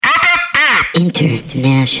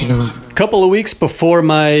International. A couple of weeks before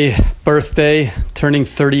my birthday, turning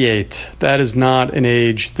 38. That is not an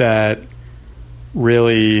age that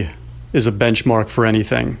really is a benchmark for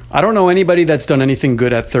anything. I don't know anybody that's done anything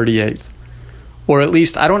good at 38. Or at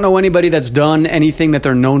least I don't know anybody that's done anything that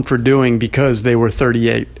they're known for doing because they were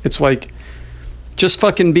 38. It's like, just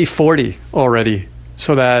fucking be 40 already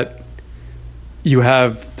so that you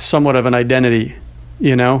have somewhat of an identity,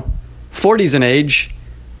 you know? 40's an age.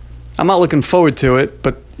 I'm not looking forward to it,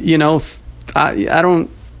 but, you know, I don't...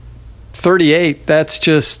 38, that's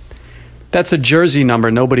a jersey number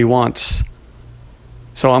nobody wants.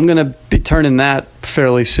 So I'm going to be turning that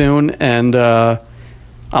fairly soon, and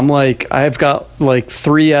I'm like, I've got like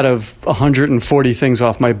 3 out of 140 things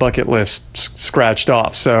off my bucket list scratched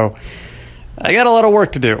off, so I got a lot of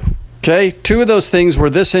work to do. Okay, 2 of those things were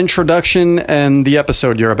this introduction and the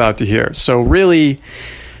episode you're about to hear. So really,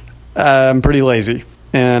 I'm pretty lazy,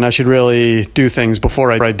 and I should really do things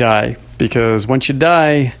before I die, because once you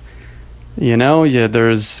die, you know,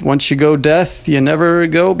 there's once you go death, you never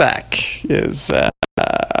go back, is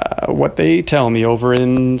what they tell me over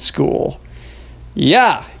in school.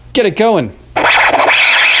 Yeah, get it going.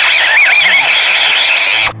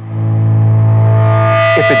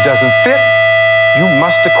 If it doesn't fit, you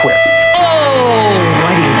must acquit.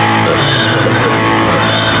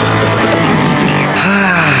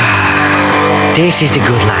 This is the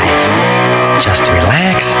good life. Just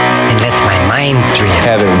relax and let my mind drift.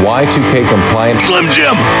 Have it Y2K compliant. Slim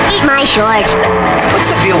Jim. Eat my shorts. What's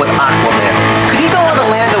the deal with Aquaman? Could he go on the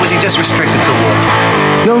land, or was he just restricted to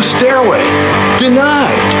water? No stairway.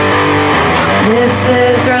 Denied. This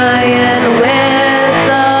is Ryan with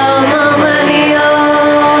the Millennials.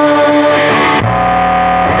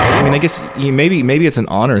 I mean, I guess maybe it's an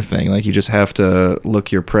honor thing. Like, you just have to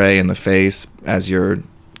look your prey in the face as you're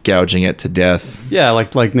gouging it to death. Yeah,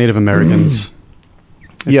 like Native Americans.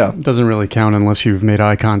 It doesn't really count unless you've made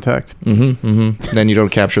eye contact. Then you don't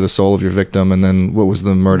capture the soul of your victim, and then what was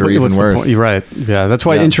the murder even worth? You're right. Yeah, that's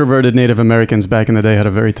why introverted Native Americans back in the day had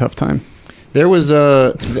a very tough time. There was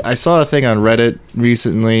I saw a thing on Reddit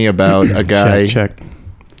recently about a guy. Check.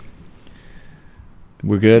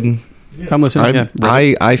 We're good. I'm listening.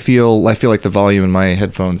 I feel like the volume in my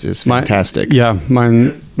headphones is fantastic.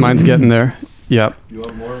 Mine's getting there. Yep. You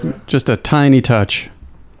want more of it? Just a tiny touch.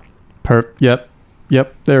 Yep.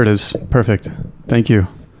 There it is. Perfect. Thank you.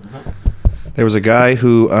 There was a guy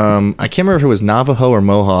who I can't remember if it was Navajo or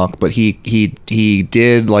Mohawk, but he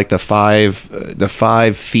did like the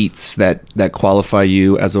five feats that qualify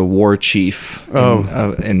you as a war chief.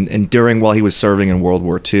 And during while he was serving in World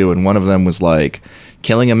War II, and one of them was like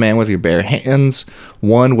killing a man with your bare hands.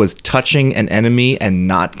 One was touching an enemy and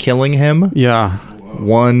not killing him. Yeah.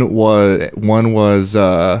 One was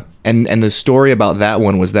and the story about that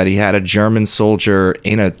one was that he had a German soldier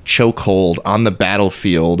in a chokehold on the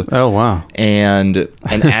battlefield. Oh wow! And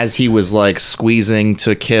as he was like squeezing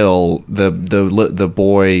to kill, the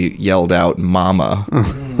boy yelled out "Mama,"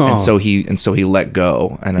 and so he let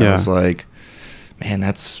go. And I was like, man,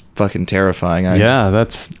 that's fucking terrifying.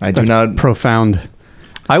 That's not profound.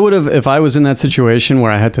 I would have, if I was in that situation where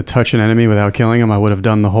I had to touch an enemy without killing him, I would have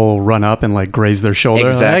done the whole run up and like graze their shoulder.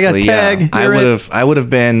 Exactly. Like, I got tag. I would have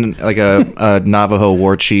been like a Navajo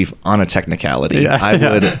war chief on a technicality.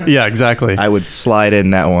 Yeah, exactly. I would slide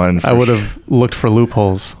in that one. I would have looked for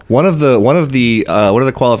loopholes. One of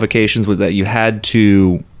the qualifications was that you had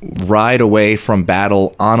to ride away from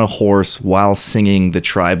battle on a horse while singing the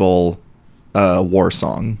tribal war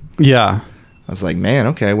song. Yeah. I was like, man,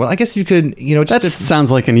 okay, well, I guess you could, that sounds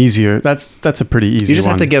like an easier, that's a pretty easy one. You just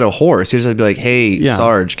have to get a horse. You just have to be like, hey,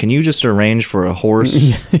 Sarge, can you just arrange for a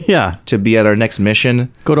horse to be at our next mission?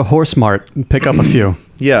 Go to Horse Mart and pick up a few.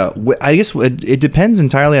 Yeah, I guess it depends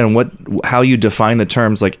entirely on how you define the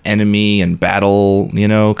terms like enemy and battle,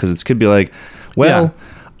 because it could be like, well...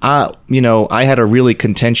 I had a really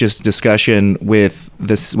contentious discussion with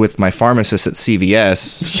my pharmacist at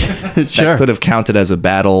CVS that could have counted as a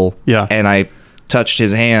battle. Yeah. And I touched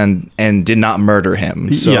his hand and did not murder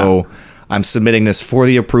him. So I'm submitting this for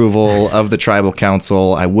the approval of the tribal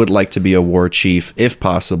council. I would like to be a war chief if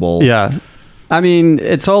possible. Yeah. I mean,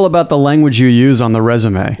 it's all about the language you use on the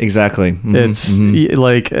resume. Exactly. Mm-hmm. It's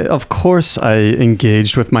like, of course I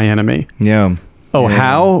engaged with my enemy. Yeah. Oh, yeah.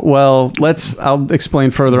 How? Well, I'll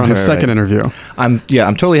explain further on the second interview. I'm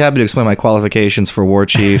totally happy to explain my qualifications for war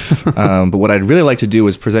chief. But what I'd really like to do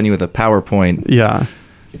is present you with a PowerPoint. Yeah.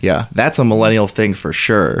 Yeah. That's a millennial thing for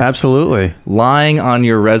sure. Absolutely. Lying on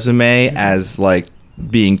your resume as like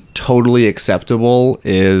being totally acceptable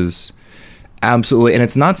is Absolutely. And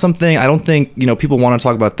it's not something, I don't think, people want to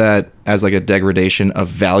talk about that as like a degradation of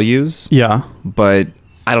values. Yeah. But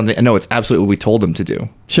I don't think, no, it's absolutely what we told them to do.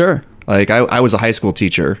 Sure. Like I was a high school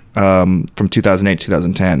teacher from 2008 to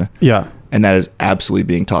 2010. Yeah. And that is absolutely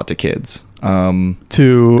being taught to kids.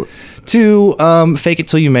 To fake it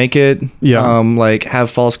till you make it. Yeah. Like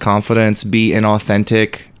have false confidence, be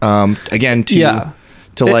inauthentic. Again, to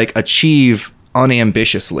like achieve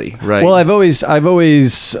unambitiously, right? Well, I've always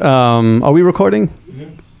are we recording?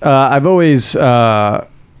 I've always felt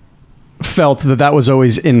that was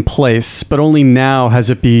always in place, but only now has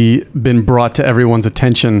it been brought to everyone's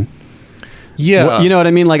attention. Yeah. You know what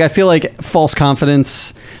I mean? Like, I feel like false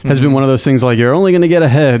confidence has been one of those things, like, you're only going to get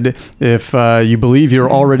ahead if you believe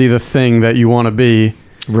you're already the thing that you want to be.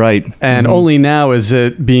 Right. And only now is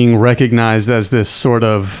it being recognized as this sort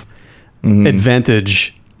of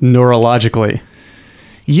advantage neurologically.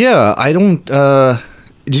 Yeah. I don't,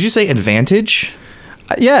 did you say advantage?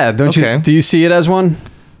 Yeah. Don't you? Do you see it as one?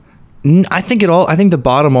 I think the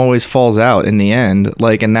bottom always falls out in the end.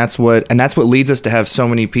 Like, and that's what leads us to have so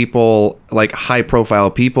many people, like high profile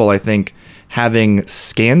people, I think, having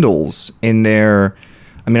scandals in their,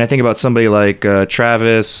 I mean, I think about somebody like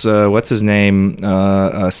Travis, what's his name?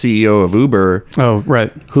 CEO of Uber. Oh,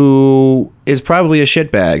 right. Who is probably a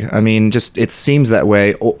shitbag. I mean, just, it seems that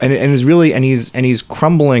way. And is really, and he's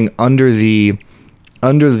crumbling under the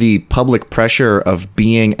public pressure of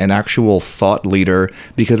being an actual thought leader,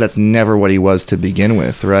 because that's never what he was to begin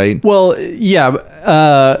with, right? Well, yeah,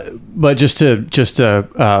 but just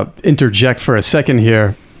to interject for a second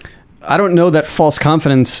here, I don't know that false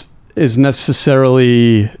confidence is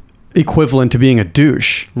necessarily equivalent to being a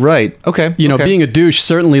douche. Right. Okay. Being a douche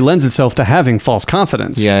certainly lends itself to having false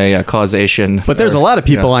confidence. Yeah. Causation. But there's a lot of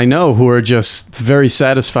people I know who are just very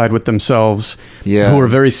satisfied with themselves, who are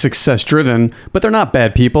very success driven, but they're not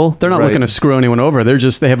bad people. They're not looking to screw anyone over.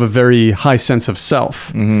 They have a very high sense of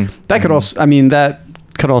self. That could also, that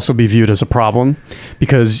could also be viewed as a problem,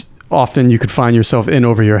 because often you could find yourself in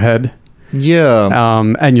over your head. Yeah.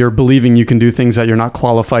 And you're believing you can do things that you're not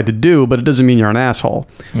qualified to do, but it doesn't mean you're an asshole.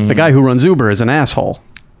 The guy who runs Uber is an asshole.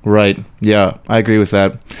 Right. Yeah, I agree with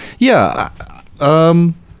that. Yeah.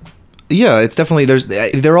 Yeah, it's definitely,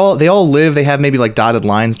 they all live, they have maybe like dotted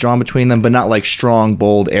lines drawn between them, but not like strong,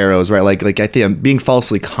 bold arrows, right? Like I think being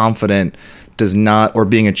falsely confident does not, or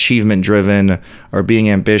being achievement driven or being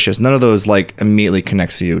ambitious, none of those like immediately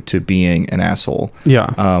connects you to being an asshole.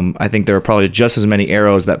 Yeah. I think there are probably just as many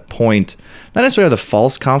arrows that point, not necessarily the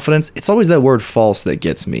false confidence. It's always that word false that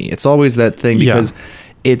gets me. It's always that thing, because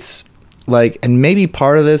it's like, and maybe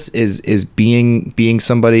part of this is being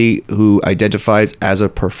somebody who identifies as a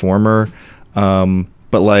performer.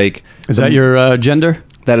 But like, is that your gender?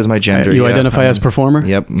 That is my gender. You identify as performer?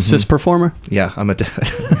 Yep. Cis performer? Yeah,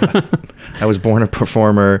 I was born a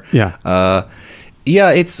performer. Yeah.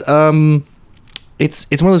 It's one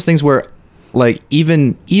of those things where, like,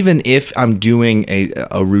 even if I'm doing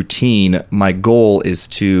a routine, my goal is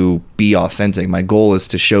to be authentic. My goal is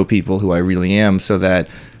to show people who I really am, so that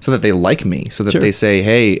they like me, so that they say,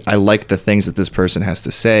 hey, I like the things that this person has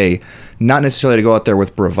to say, not necessarily to go out there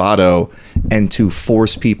with bravado and to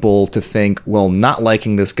force people to think, well, not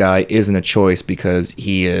liking this guy isn't a choice because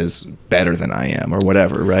he is better than I am, or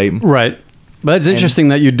whatever, right? Right. But it's interesting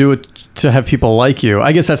that you do it to have people like you.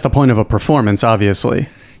 I guess that's the point of a performance, obviously.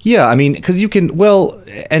 Yeah, I mean, because you can, well,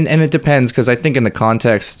 and it depends, because I think in the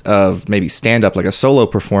context of maybe stand-up, like a solo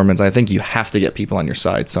performance, I think you have to get people on your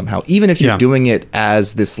side somehow. Even if you're doing it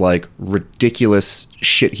as this, like, ridiculous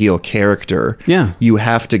shitheel character, you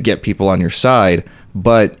have to get people on your side.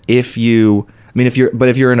 But if you're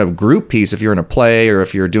in a group piece, if you're in a play, or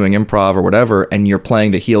if you're doing improv or whatever, and you're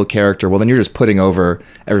playing the heel character, well, then you're just putting over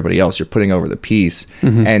everybody else. You're putting over the piece,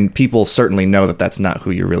 and people certainly know that that's not who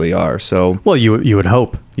you really are. So, well, you would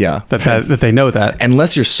hope, that they know that.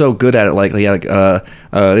 Unless you're so good at it,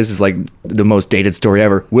 this is like the most dated story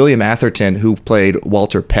ever. William Atherton, who played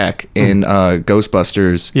Walter Peck in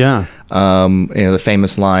Ghostbusters, the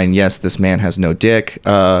famous line, "Yes, this man has no dick,"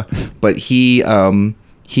 but he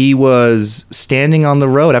was standing on the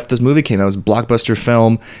road after this movie came out. It was a blockbuster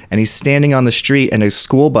film, and he's standing on the street, and a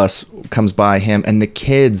school bus comes by him, and the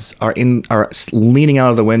kids are leaning out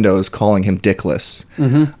of the windows calling him dickless.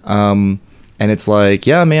 And it's like,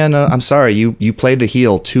 yeah, man, I'm sorry, you played the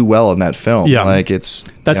heel too well in that film. Yeah. Like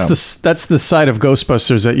That's the side of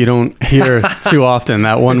Ghostbusters that you don't hear too often.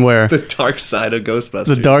 That one where the dark side of Ghostbusters.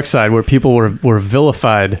 the dark side, where people were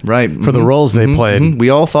vilified for the roles they played.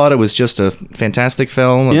 We all thought it was just a fantastic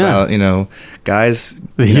film about, guys.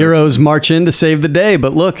 The heroes march in to save the day,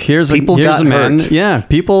 but look, here's a man. Hurt. Yeah,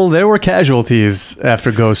 there were casualties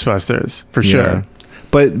after Ghostbusters, for sure.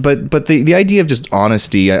 But the idea of just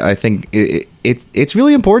honesty, I think it's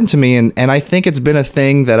really important to me, and I think it's been a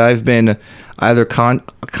thing that I've been either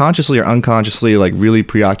consciously or unconsciously like really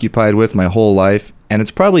preoccupied with my whole life, and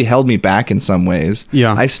it's probably held me back in some ways.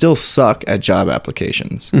 Yeah, I still suck at job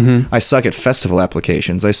applications. I suck at festival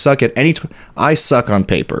applications. I suck at I suck on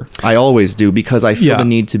paper. I always do, because I feel the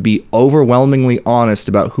need to be overwhelmingly honest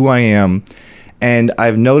about who I am. And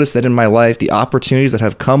I've noticed that in my life, the opportunities that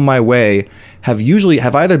have come my way have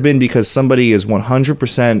either been because somebody is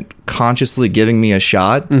 100% consciously giving me a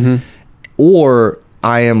shot, or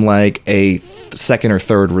I am like a second or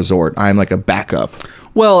third resort. I'm like a backup.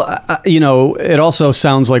 Well, it also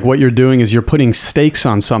sounds like what you're doing is you're putting stakes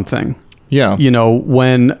on something. Yeah.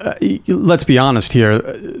 When, let's be honest here,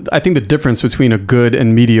 I think the difference between a good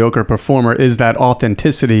and mediocre performer is that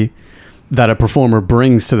authenticity that a performer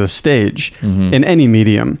brings to the stage in any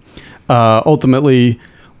medium. Ultimately,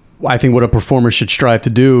 I think what a performer should strive to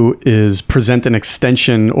do is present an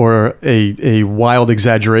extension or a wild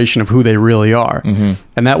exaggeration of who they really are.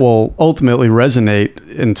 And that will ultimately resonate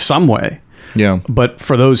in some way. Yeah. But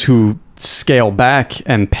for those who scale back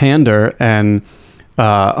and pander and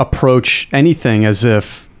approach anything as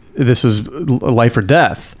if this is life or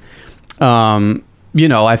death,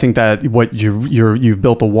 I think that what you've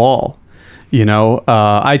built a wall.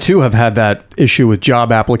 I too have had that issue with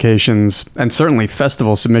job applications and certainly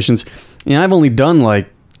festival submissions. I've only done like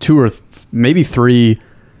 2 or maybe 3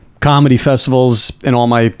 comedy festivals in all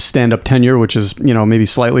my stand-up tenure, which is, maybe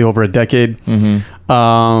slightly over a decade.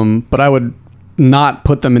 But I would not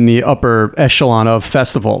put them in the upper echelon of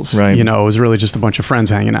festivals. Right. It was really just a bunch of friends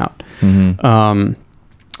hanging out.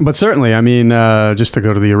 But certainly, just to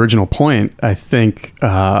go to the original point, I think,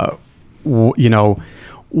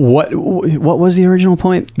 what was the original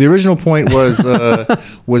point? The original point was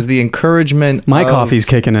the encouragement. My coffee's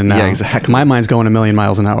kicking in now. Yeah, exactly. My mind's going a million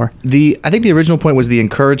miles an hour. I think the original point was the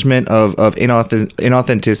encouragement of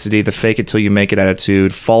inauthenticity, the fake it till you make it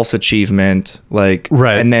attitude, false achievement, like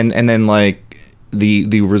right, and then like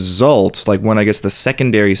the result, like when I guess the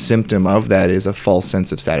secondary symptom of that is a false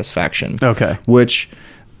sense of satisfaction. Okay, which.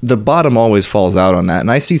 The bottom always falls out on that. And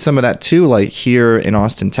I see some of that too, like here in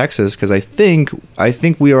Austin, Texas, because I think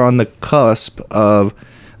we are on the cusp of,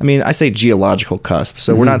 I say geological cusp.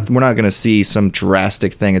 So we're not going to see some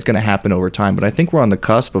drastic thing. It's going to happen over time. But I think we're on the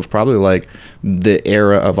cusp of probably like the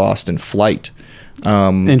era of Austin flight.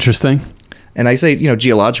 Interesting. And I say,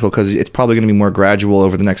 geological because it's probably going to be more gradual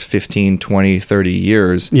over the next 15, 20, 30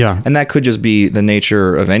 years. Yeah. And that could just be the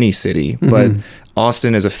nature of any city. But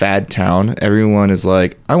Austin is a fad town. Everyone is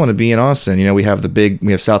like, I want to be in Austin. We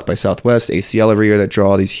have South by Southwest, ACL every year that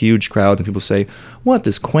draw these huge crowds. And people say, what,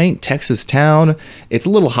 this quaint Texas town? It's a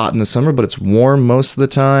little hot in the summer, but it's warm most of the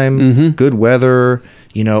time. Good weather.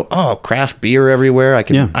 Craft beer everywhere. I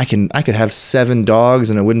could have 7 dogs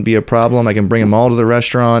and it wouldn't be a problem. I can bring them all to the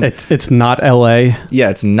restaurant. It's not LA. Yeah,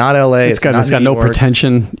 it's not LA. It's got no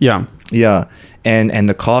pretension. Yeah. Yeah. And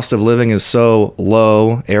the cost of living is so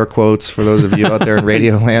low, air quotes for those of you out there in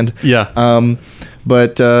radio land. Yeah.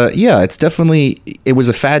 But it's definitely, it was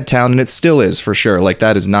a fad town and it still is for sure. Like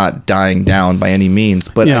that is not dying down by any means.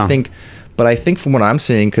 But I think from what I'm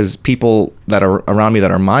seeing, because people that are around me that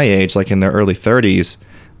are my age, like in their early 30s,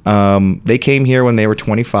 they came here when they were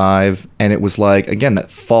 25, and it was like, again, that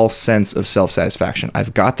false sense of self-satisfaction.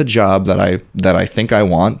 I've got the job that I think I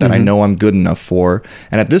want, that I know I'm good enough for.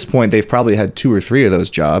 And at this point, they've probably had 2 or 3 of those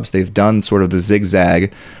jobs. They've done sort of the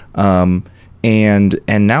zigzag. And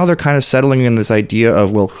now they're kind of settling in this idea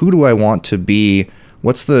of, well, who do I want to be?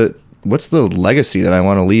 What's the legacy that I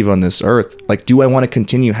want to leave on this earth? Like, do I want to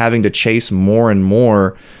continue having to chase more and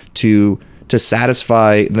more to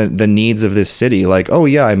satisfy the needs of this city? Like, oh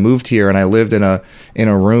yeah, I moved here and I lived in a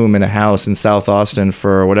room in a house in South Austin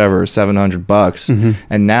for whatever, $700.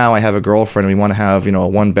 And now I have a girlfriend and we want to have, a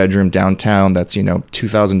 1-bedroom downtown that's,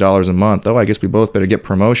 $2,000 a month. Oh, I guess we both better get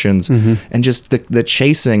promotions. And just the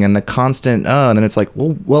chasing and the constant, and then it's like,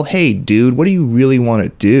 well, hey dude, what do you really want to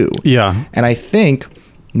do? Yeah. And I think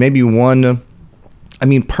maybe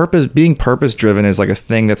being purpose driven is like a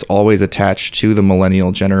thing that's always attached to the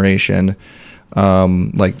millennial generation.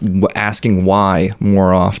 Like asking why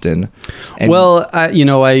more often. And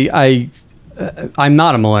I'm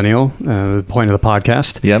not a millennial, the point of the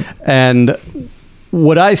podcast. Yep. And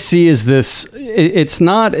what I see is this, it's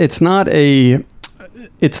not an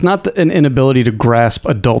inability to grasp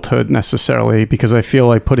adulthood necessarily, because I feel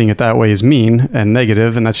like putting it that way is mean and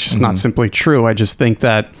negative, and that's just not simply true. I just think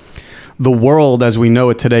that the world as we know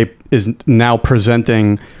it today is now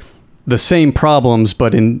presenting the same problems,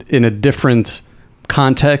 but in a different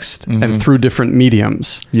context and through different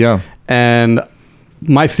mediums. Yeah. And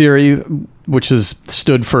my theory, which has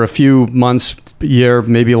stood for a few months, year,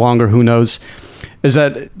 maybe longer, who knows, is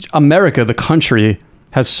that America, the country,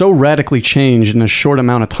 has so radically changed in a short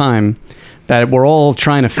amount of time that we're all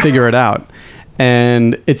trying to figure it out.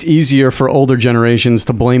 And it's easier for older generations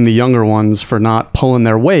to blame the younger ones for not pulling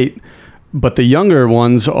their weight, but the younger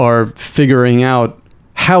ones are figuring out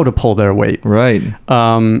how to pull their weight. Right.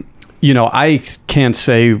 I can't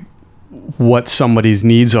say what somebody's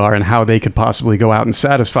needs are and how they could possibly go out and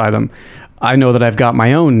satisfy them. I know that I've got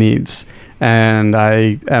my own needs, and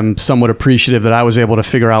I am somewhat appreciative that I was able to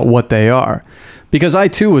figure out what they are, because I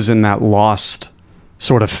too was in that lost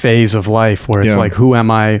sort of phase of life where it's like, who am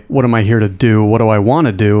I? What am I here to do? What do I want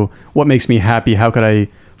to do? What makes me happy? How could I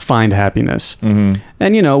find happiness? And,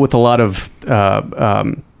 with a lot of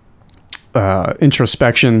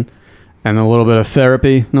introspection and a little bit of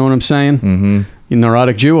therapy, know what I'm saying? You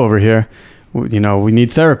neurotic Jew over here, we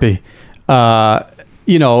need therapy. A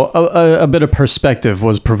bit of perspective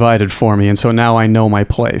was provided for me, and so now I know my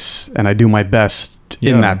place and I do my best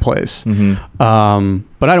in that place.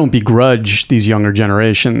 But I don't begrudge these younger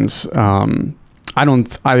generations. I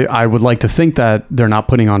would like to think that they're not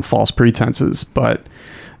putting on false pretenses, but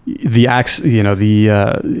the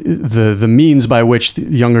means by which the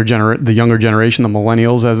younger generation, the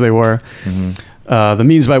millennials as they were, the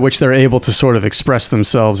means by which they're able to sort of express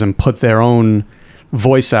themselves and put their own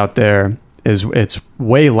voice out there it's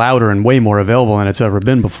way louder and way more available than it's ever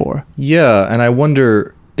been before. Yeah, and I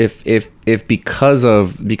wonder if because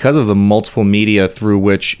of the multiple media through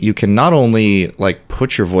which you can not only like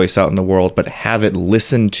put your voice out in the world, but have it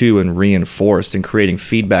listened to and reinforced, and creating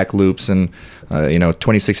feedback loops and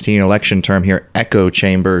 2016 election term here, echo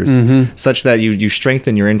chambers, such that you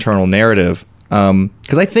strengthen your internal narrative.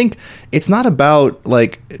 Because I think it's not about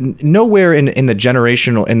like nowhere in the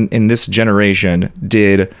generational in this generation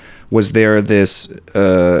was there this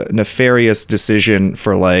nefarious decision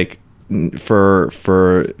for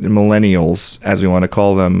millennials, as we want to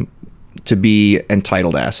call them, to be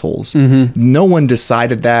entitled assholes. No one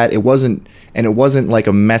decided that. It wasn't like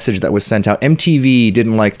a message that was sent out. MTV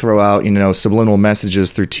didn't like throw out subliminal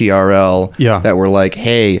messages through TRL that were like,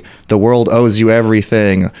 hey, the world owes you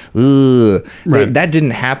everything. Ugh. Right. That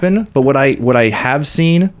didn't happen. But what I have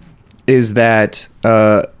seen is that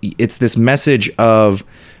it's this message of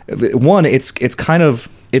one, it's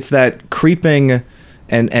that creeping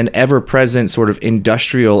and ever-present sort of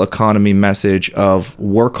industrial economy message of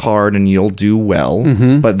work hard and you'll do well,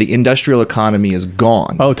 but the industrial economy is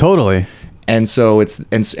gone. Oh, totally. And so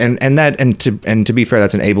to be fair,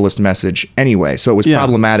 that's an ableist message anyway. So it was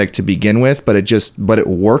problematic to begin with, but it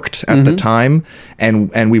worked at the time.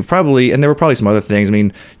 And there were probably some other things. I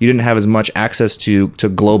mean, you didn't have as much access to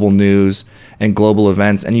global news and global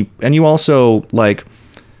events, and you also like,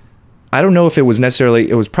 I don't know if it was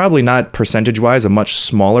probably not percentage-wise a much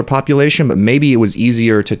smaller population, but maybe it was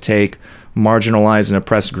easier to take marginalized and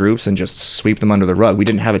oppressed groups and just sweep them under the rug. We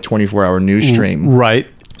didn't have a 24-hour news stream. Right.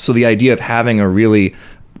 So the idea of having a really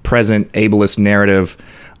present ableist narrative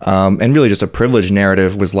and really just a privileged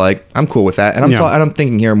narrative was like, I'm cool with that. And I'm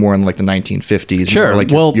thinking here more in like the 1950s. Sure.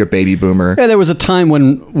 Like well, your baby boomer. Yeah, there was a time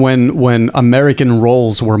when American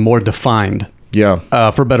roles were more defined.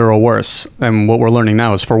 Yeah. For better or worse. And what we're learning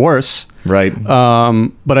now is for worse. Right.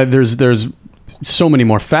 But there's so many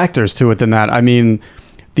more factors to it than that. I mean,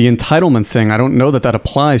 the entitlement thing, I don't know that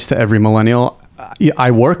applies to every millennial.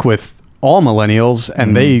 I work with all millennials,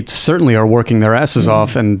 and they certainly are working their asses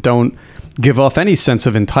off and don't give off any sense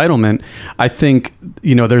of entitlement. I think,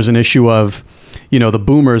 there's an issue of, the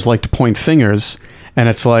boomers like to point fingers, and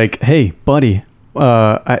it's like, hey, buddy,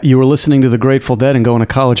 you were listening to the Grateful Dead and going to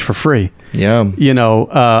college for free. Yeah.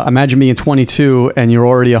 Imagine being 22 and you're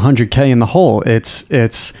already 100K in the hole.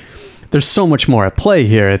 There's so much more at play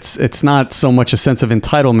here. It's not so much a sense of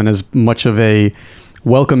entitlement as much of a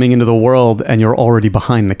welcoming into the world, and you're already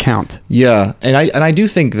behind the count. Yeah, and I do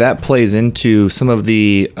think that plays into some of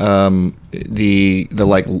the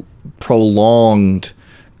like prolonged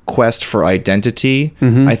quest for identity.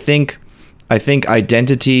 I think I think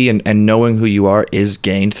identity and knowing who you are is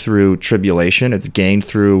gained through tribulation. It's gained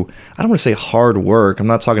through, I don't want to say hard work. I'm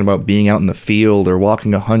not talking about being out in the field or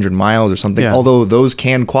walking 100 miles or something, Yeah. although those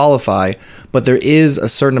can qualify. But there is a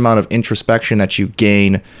certain amount of introspection that you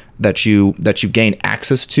gain gain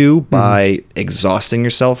access to by exhausting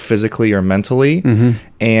yourself physically or mentally.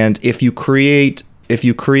 And if you create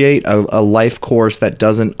a life course that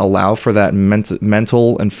doesn't allow for that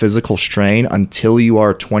mental and physical strain until you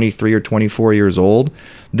are 23 or 24 years old,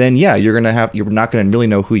 then yeah, you're not going to really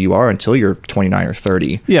know who you are until you're 29 or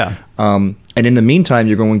 30. Yeah. And in the meantime,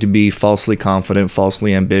 you're going to be falsely confident,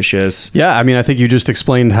 falsely ambitious. Yeah, I mean, I think you just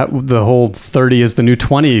explained how the whole 30 is the new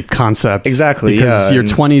 20 concept. Exactly, because yeah. your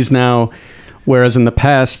 20s now, whereas in the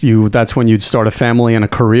past, that's when you'd start a family and a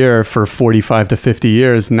career for 45 to 50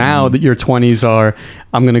 years. Now that your 20s are,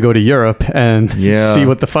 I'm going to go to Europe and see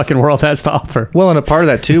what the fucking world has to offer. Well, and a part of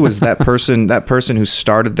that too is that person who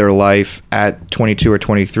started their life at 22 or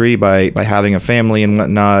 23 by having a family and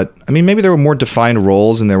whatnot. I mean, maybe there were more defined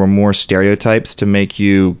roles and there were more stereotypes to make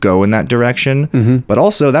you go in that direction. But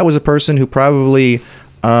also, that was a person who probably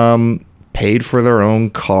paid for their own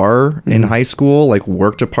car in high school, like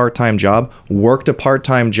worked a part-time job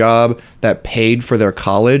that paid for their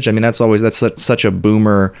college. I mean, that's such a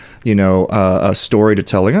boomer, a story to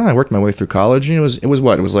tell. Like, I worked my way through college. And it was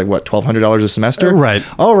like $1,200 a semester. Right.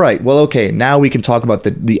 All right. Well, okay. Now we can talk about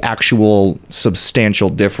the actual substantial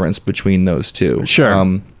difference between those two.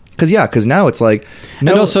 Sure. Because now it's like,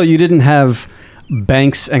 no. And also, you didn't have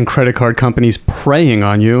banks and credit card companies preying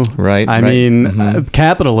on you. Right. I mean,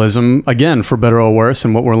 capitalism, again, for better or worse,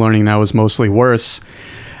 and what we're learning now is mostly worse.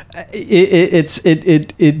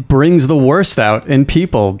 It brings the worst out in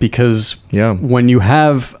people because when you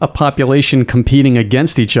have a population competing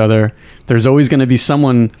against each other, there's always going to be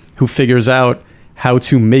someone who figures out how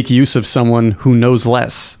to make use of someone who knows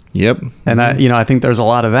less. Yep. And I think there's a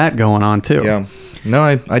lot of that going on too. Yeah. No,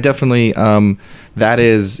 I definitely, that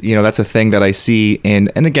is, that's a thing that I see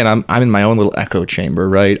and again, I'm in my own little echo chamber,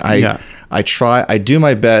 right? I do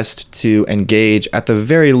my best to engage at the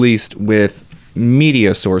very least with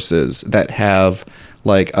media sources that have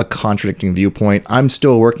like a contradicting viewpoint. I'm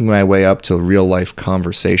still working my way up to real life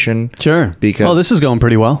conversation. Sure. Because this is going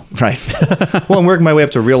pretty well. Right. Well, I'm working my way up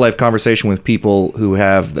to real life conversation with people who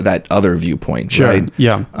have that other viewpoint. Sure. Right.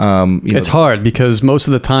 Yeah. It's hard because most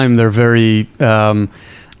of the time they're very a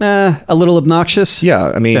little obnoxious.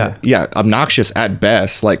 Yeah. I mean, obnoxious at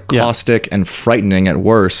best, like caustic and frightening at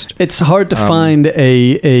worst. It's hard to find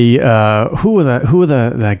who were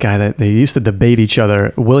that guy that they used to debate each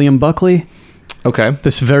other? William Buckley. Okay.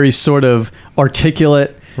 This very sort of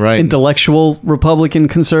articulate, intellectual Republican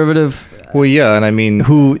conservative. Well, yeah, and I mean,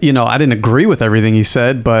 who, I didn't agree with everything he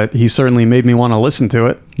said, but he certainly made me want to listen to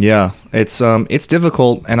it. Yeah, it's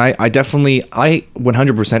difficult, and I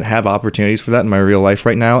 100% have opportunities for that in my real life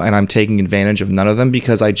right now, and I'm taking advantage of none of them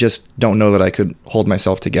because I just don't know that I could hold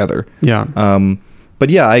myself together. Yeah. But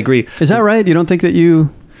yeah, I agree. Is that right? You don't think that you?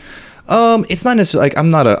 It's not necessarily like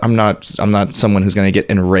I'm not someone who's going to get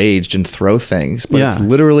enraged and throw things, but it's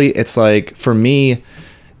literally, it's like for me,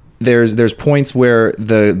 there's points where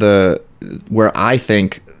where I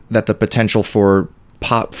think that the potential for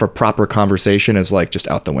proper conversation is like just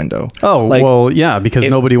out the window. Oh, like, well, yeah, because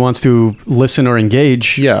nobody wants to listen or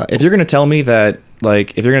engage. Yeah, if you're going to tell me that,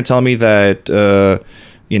 that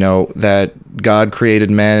God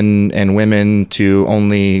created men and women to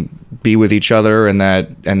only be with each other and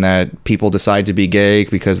that people decide to be gay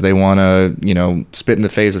because they want to, spit in the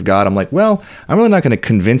face of God. I'm like, well, I'm really not going to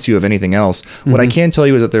convince you of anything else. What I can tell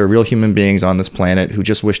you is that there are real human beings on this planet who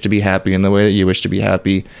just wish to be happy in the way that you wish to be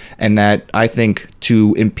happy. And that I think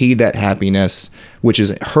to impede that happiness, which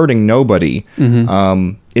is hurting nobody,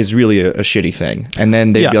 is really a shitty thing. And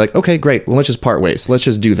then they'd be like, okay, great. Well, let's just part ways. Let's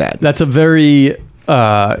just do that. That's a very,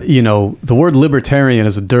 the word libertarian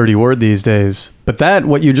is a dirty word these days, but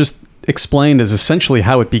what you just explained is essentially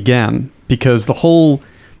how it began, because the whole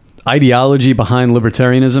ideology behind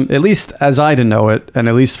libertarianism, at least as I know it, and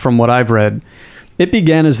at least from what I've read, it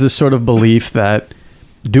began as this sort of belief that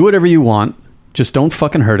do whatever you want, just don't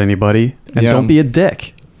fucking hurt anybody, and don't be a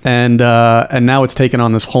dick. And now it's taken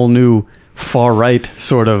on this whole new far right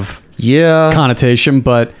sort of connotation,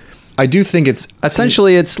 but I do think it's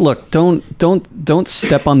essentially look, don't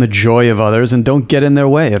step on the joy of others and don't get in their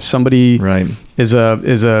way. If somebody is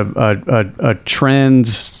a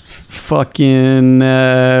trans fucking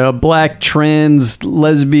a black trans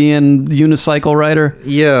lesbian unicycle rider,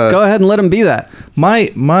 go ahead and let them be that. My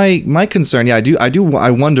concern, I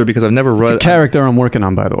wonder because I've never read a character I'm working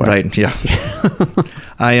on, by the way. Right, yeah.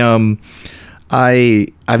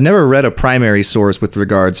 I've never read a primary source with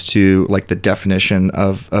regards to like the definition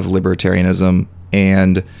of libertarianism,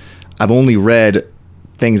 and I've only read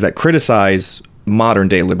things that criticize modern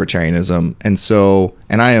day libertarianism,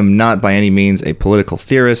 and I am not by any means a political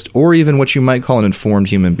theorist or even what you might call an informed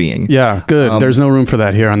human being. Yeah, good. There's no room for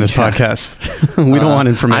that here on this podcast. We don't want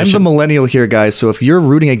information. I'm the millennial here, guys, so if you're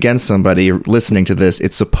rooting against somebody listening to this,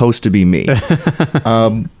 it's supposed to be me.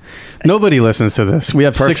 Nobody listens to this. We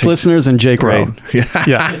have 6 listeners and Jake Rowe.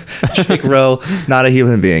 Yeah. Jake Rowe, not a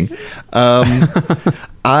human being. I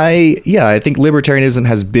think libertarianism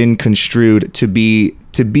has been construed to be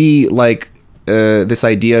like this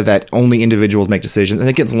idea that only individuals make decisions, and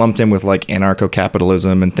it gets lumped in with like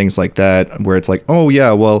anarcho-capitalism and things like that, where it's like, oh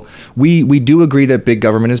yeah, well, we do agree that big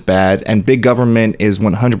government is bad, and big government is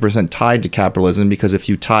 100% tied to capitalism, because if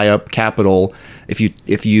you tie up capital, if you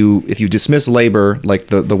dismiss labor, like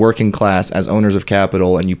the working class, as owners of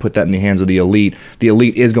capital, and you put that in the hands of the elite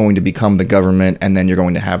is going to become the government, and then you're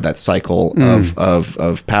going to have that cycle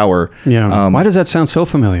of power. Yeah. Why does that sound so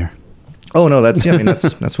familiar? Oh no, that's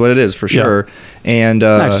what it is for sure. Yeah. And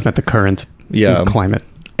I just meant the current climate.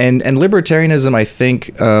 And libertarianism, I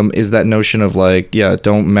think, is that notion of like,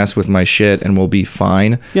 don't mess with my shit and we'll be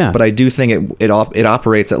fine. Yeah. But I do think it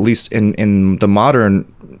operates, at least in the modern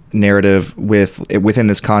narrative, within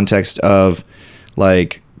this context of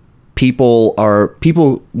like people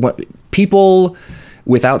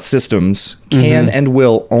without systems can and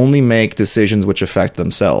will only make decisions which affect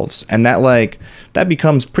themselves, and that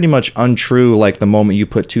becomes pretty much untrue like the moment you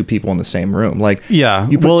put 2 people in the same room. Like, you put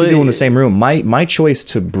 2 people in the same room, my choice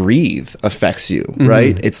to breathe affects you,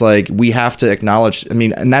 right? It's like we have to acknowledge,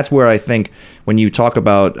 and that's where I think when you talk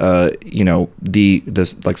about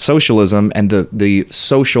the like socialism and the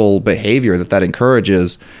social behavior that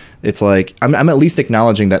encourages, it's like I'm at least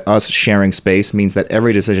acknowledging that us sharing space means that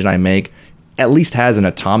every decision I make at least has an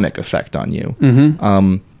atomic effect on you.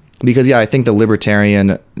 Because I think the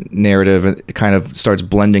libertarian narrative kind of starts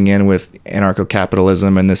blending in with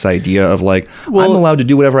anarcho-capitalism and this idea of like, I'm allowed to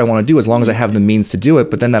do whatever I want to do as long as I have the means to do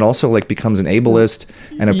it. But then that also like becomes an ableist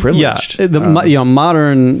and a privileged. Yeah,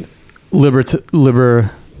 modern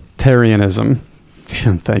libertarianism.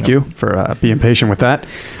 Thank you for being patient with that.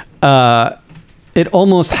 It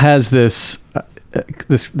almost has this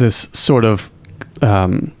sort of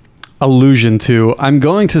allusion to, I'm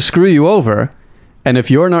going to screw you over, and if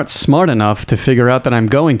you're not smart enough to figure out that I'm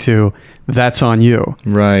going to, that's on you.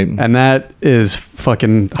 Right. And that is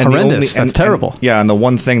fucking horrendous. That's terrible. And the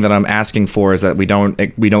one thing that I'm asking for is that we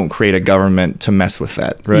don't create a government to mess with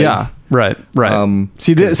that, right? Yeah. Right. That's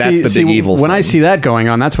the big evil when thing. I see that going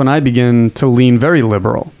on, that's when I begin to lean very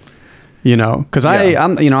liberal. Because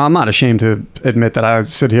I'm not ashamed to admit that I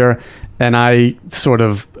sit here and I sort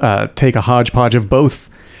of take a hodgepodge of both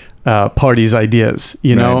parties' ideas.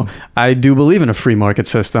 I do believe in a free market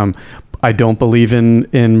system. I don't believe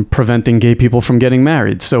in preventing gay people from getting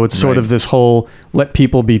married. So it's sort of this whole let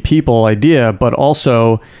people be people idea, but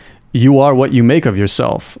also you are what you make of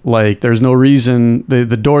yourself. Like there's no reason, the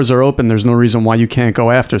doors are open. There's no reason why you can't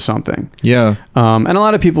go after something. Yeah. And a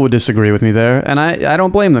lot of people would disagree with me there. And I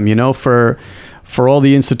don't blame them, for all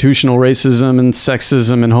the institutional racism and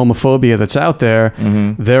sexism and homophobia that's out there.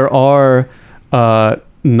 There are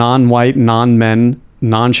non-white, non-men,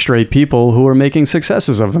 non-straight people who are making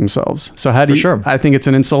successes of themselves. So how do you, I think it's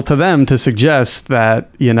an insult to them to suggest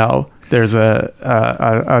that, there's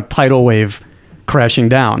a tidal wave crashing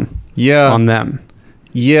down on them.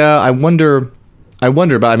 Yeah, I wonder, but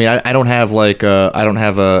I don't have like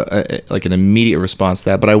an immediate response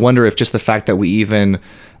to that, but I wonder if just the fact that we even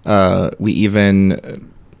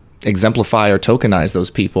exemplify or tokenize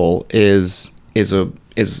those people is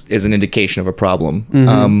an indication of a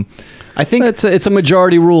problem. I think it's a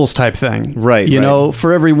majority rules type thing, right?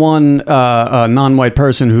 For every one non-white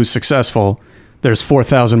person who's successful, there's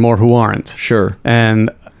 4,000 more who aren't. Sure. And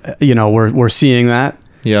we're seeing that.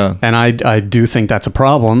 Yeah. And I do think that's a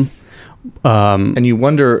problem. And you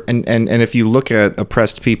wonder, and if you look at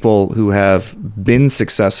oppressed people who have been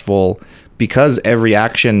successful, because every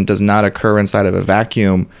action does not occur inside of a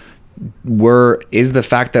vacuum, is the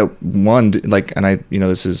fact that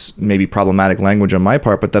this is maybe problematic language on my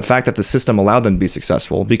part, but the fact that the system allowed them to be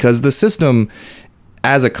successful, because the system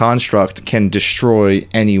as a construct can destroy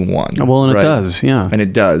anyone. Well, and it does, yeah. And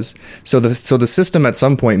it does. So the system at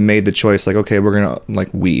some point made the choice, like, okay, we're gonna,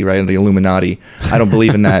 like, the Illuminati. I don't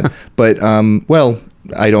believe in that, but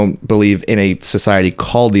believe in a society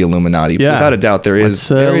called the Illuminati. Yeah. Without a doubt,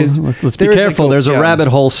 Let's be careful. There's a rabbit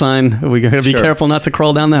hole sign. We gotta be careful not to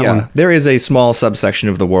crawl down that one. There is a small subsection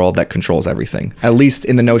of the world that controls everything, at least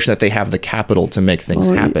in the notion that they have the capital to make things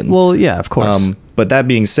happen. Well, yeah, of course. But that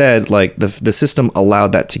being said, like the system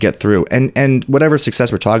allowed that to get through, and whatever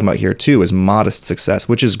success we're talking about here too is modest success,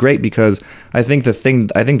 which is great because I think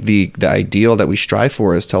the ideal that we strive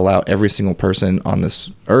for is to allow every single person on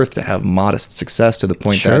this earth to have modest success to the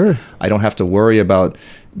point that I don't have to worry about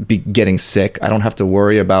getting sick. I don't have to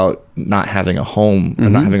worry about not having a home or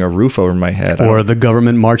not having a roof over my head, or the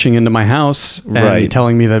government marching into my house and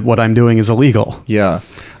telling me that what I'm doing is illegal. Yeah,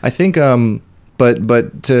 I think.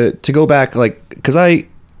 But to go back, like, because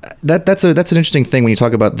that's an interesting thing when you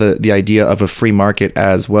talk about the idea of a free market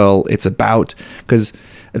as well. It's about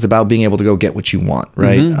being able to go get what you want,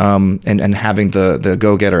 right? And having the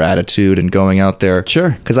go-getter attitude and going out there. Sure.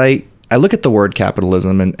 Because I look at the word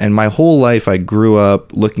capitalism, and my whole life I grew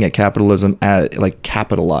up looking at capitalism as like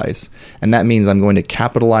capitalize. And that means I'm going to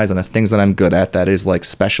capitalize on the things that I'm good at. That is like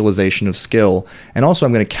specialization of skill. And also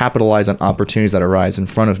I'm going to capitalize on opportunities that arise in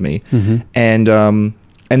front of me. And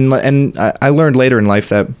I learned later in life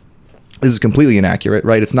that this is completely inaccurate,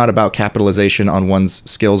 right? It's not about capitalization on one's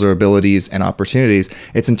skills or abilities and opportunities.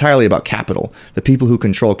 It's entirely about capital. The people who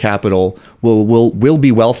control capital will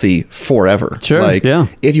be wealthy forever. Sure, like, yeah.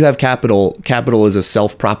 If you have capital is a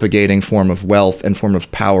self-propagating form of wealth and form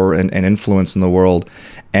of power and influence in the world.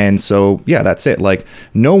 And so, yeah, that's it. Like,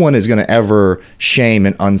 no one is going to ever shame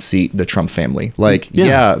and unseat the Trump family. Like,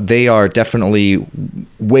 yeah, they are definitely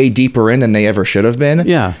way deeper in than they ever should have been.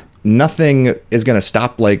 Yeah. Nothing is going to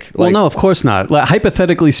stop well, no, of course not. Like,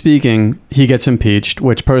 hypothetically speaking, he gets impeached,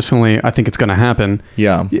 which personally I think it's going to happen.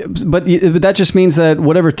 Yeah. But that just means that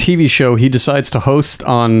whatever TV show he decides to host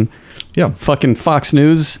on fucking Fox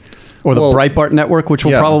News or the Breitbart network, which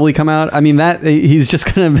will probably come out. I mean, that he's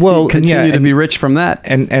just going to continue to be rich from that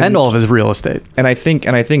and all of his real estate. And I think,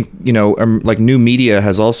 you know, like new media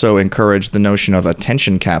has also encouraged the notion of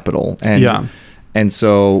attention capital. And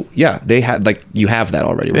so, they had, like, you have that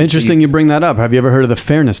already. Right? Interesting you bring that up. Have you ever heard of the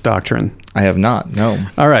Fairness Doctrine? I have not, no.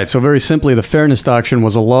 All right. So very simply, the Fairness Doctrine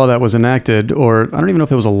was a law that was enacted, or I don't even know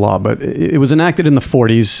if it was a law, but it was enacted in the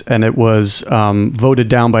 40s, and it was voted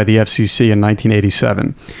down by the FCC in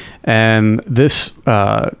 1987. And this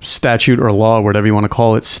statute or law, whatever you want to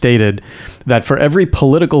call it, stated that for every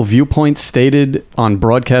political viewpoint stated on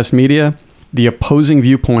broadcast media, the opposing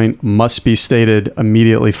viewpoint must be stated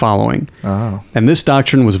immediately following. Oh. And this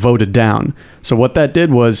doctrine was voted down. So what that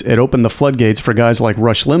did was it opened the floodgates for guys like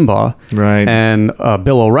Rush Limbaugh and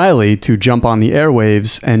Bill O'Reilly to jump on the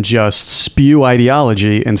airwaves and just spew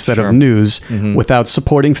ideology instead of news without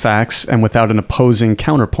supporting facts and without an opposing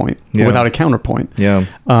counterpoint, without a counterpoint. Yeah.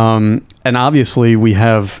 And obviously we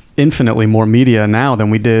have infinitely more media now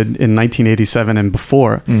than we did in 1987 and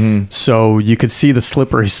before. So you could see the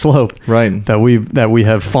slippery slope that we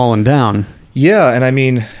have fallen down. Yeah, and I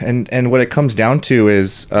mean, and what it comes down to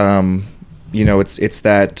is, you know, it's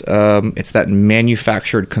that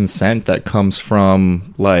manufactured consent that comes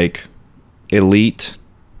from like elite,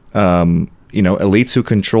 you know, elites who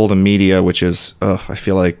control the media, which is, I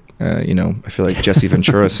feel like Jesse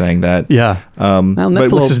Ventura saying that. Yeah. Well,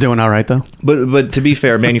 Netflix is doing all right though. But to be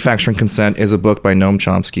fair, Manufacturing Consent is a book by Noam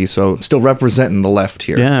Chomsky, so still representing the left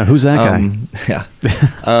here. Yeah. Who's that guy? Yeah.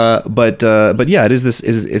 But yeah, it's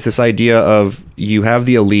this idea of you have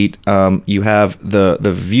the elite, you have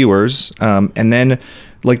the viewers, and then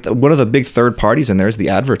like one of the big third parties in there is the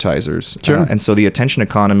advertisers. Sure. And so the attention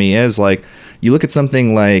economy is like, you look at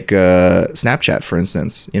something like Snapchat, for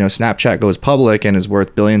instance. You know, Snapchat goes public and is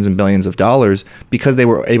worth billions and billions of dollars because they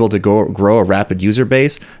were able to grow a rapid user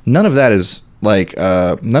base. None of that is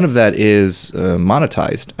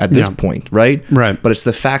monetized at this point, right? Right. But it's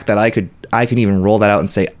the fact that I can even roll that out and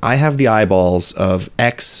say, I have the eyeballs of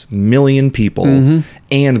X million people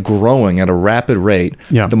and growing at a rapid rate.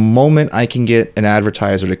 Yeah. The moment I can get an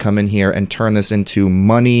advertiser to come in here and turn this into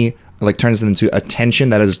money, like turns it into attention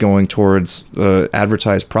that is going towards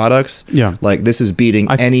advertised products. Yeah. Like this is beating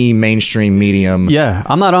any mainstream medium. Yeah.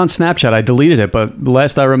 I'm not on Snapchat. I deleted it, but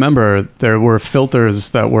last I remember there were filters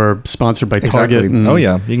that were sponsored by Target. And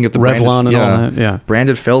you can get the Revlon and all that. Yeah.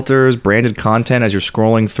 Branded filters, branded content as you're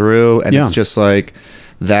scrolling through. And it's just like,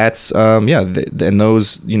 that's and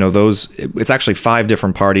those, you know, those, it's actually 5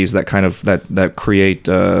 different parties that kind of that create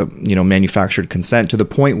you know, manufactured consent, to the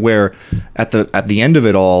point where at the end of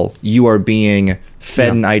it all, you are being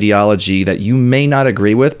fed an ideology that you may not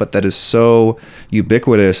agree with, but that is so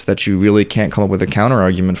ubiquitous that you really can't come up with a counter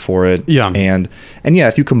argument for it. Yeah. And yeah,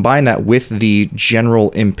 if you combine that with the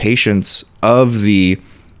general impatience of the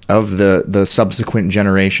subsequent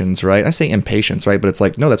generations, right? I say impatience, right? But it's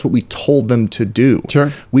like, no, that's what we told them to do.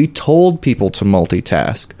 Sure. We told people to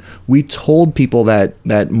multitask. We told people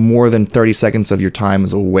that more than 30 seconds of your time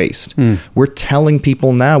is a waste. We're telling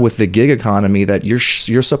people now with the gig economy that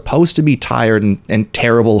you're supposed to be tired and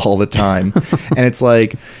terrible all the time. And it's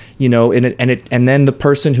like, you know, and then the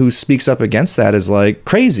person who speaks up against that is like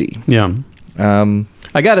crazy. Yeah.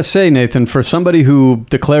 I got to say, Nathan, for somebody who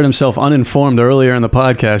declared himself uninformed earlier in the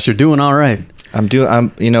podcast, you're doing all right.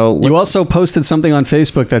 You also posted something on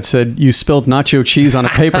Facebook that said you spilled nacho cheese on a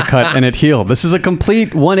paper cut and it healed. This is a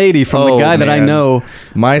complete 180 from the guy that I know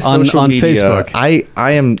My social on media, Facebook.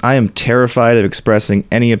 I am terrified of expressing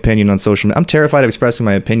any opinion on social media. I'm terrified of expressing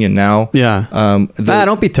my opinion now. Yeah.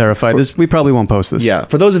 Don't be terrified. We probably won't post this. Yeah.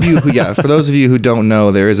 For those of you who don't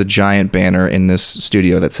know, there is a giant banner in this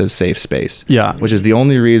studio that says safe space. Yeah. Which is the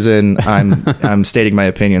only reason I'm stating my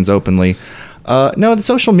opinions openly. No, the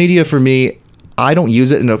social media for me, I don't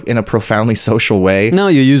use it in a profoundly social way. No,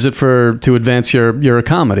 you use it to advance your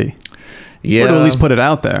comedy. Yeah. Or to at least put it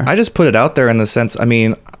out there. I just put it out there in the sense, I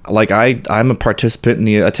mean, like I'm a participant in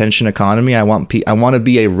the attention economy. I want to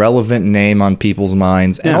be a relevant name on people's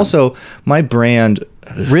minds. And also my brand.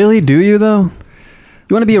 Really? Do you though?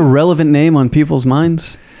 You want to be a relevant name on people's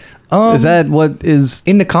minds? Is that what is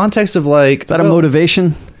in the context of like, is that a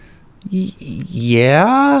motivation?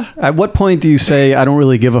 Yeah. At what point do you say, I don't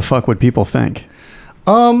really give a fuck what people think?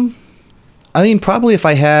 I mean, probably if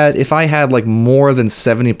I had like more than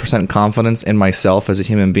 70% confidence in myself as a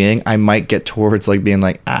human being, I might get towards like being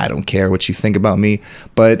like, I don't care what you think about me.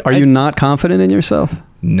 But are you not confident in yourself?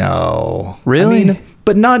 No. Really? I mean,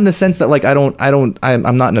 but not in the sense that like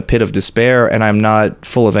I'm not in a pit of despair and I'm not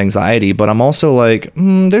full of anxiety, but I'm also like,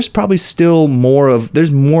 there's probably still more of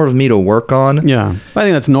me to work on. Yeah. I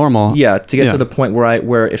think that's normal. Yeah. To get to the point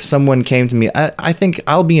where if someone came to me, I think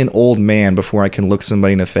I'll be an old man before I can look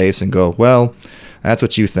somebody in the face and go, well, that's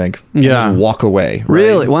what you think. And just walk away. Right?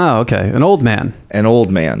 Really? Wow. Okay. An old man.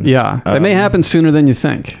 Yeah. That may happen sooner than you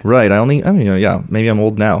think. Right. Maybe I'm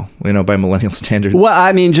old now, by millennial standards. Well,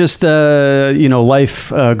 I mean, just,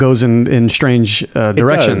 life goes in strange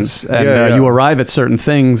directions. And you arrive at certain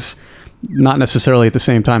things, not necessarily at the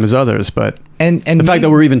same time as others, but and the fact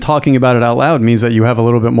that we're even talking about it out loud means that you have a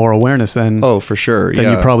little bit more awareness than for sure.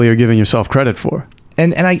 Than you probably are giving yourself credit for.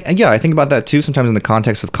 And I think about that too sometimes in the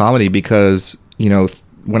context of comedy because,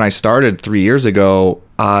 when I started 3 years ago,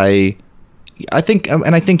 I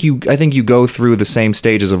think you go through the same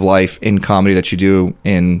stages of life in comedy that you do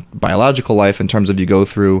in biological life in terms of you go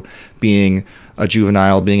through being a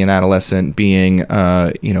juvenile, being an adolescent, being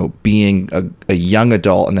being a young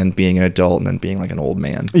adult, and then being an adult, and then being like an old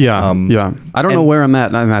man. Yeah. I don't know where I'm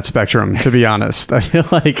at on that spectrum, to be honest. I feel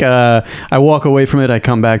like I walk away from it, I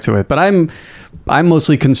come back to it, but I'm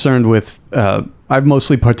mostly concerned with. I've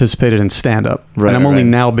mostly participated in stand-up, and I'm only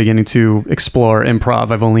now beginning to explore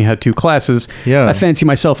improv. I've only had 2 classes. Yeah. I fancy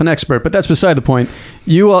myself an expert, but that's beside the point.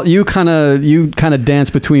 You kind of dance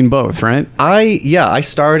between both, right? I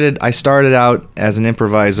started out as an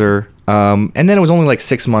improviser, and then it was only like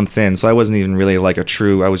 6 months in, so I wasn't even really like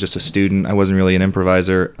I was just a student. I wasn't really an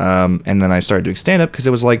improviser, and then I started doing stand-up because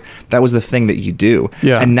it was like that was the thing that you do.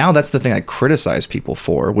 Yeah. And now that's the thing I criticize people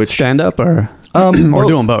for, which stand-up or or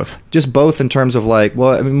doing both. Just both in terms of like,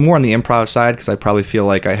 well, I mean, more on the improv side because I probably feel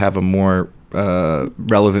like I have a more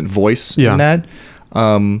relevant voice in that.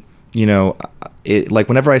 Like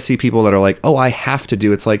whenever I see people that are like, oh, I have to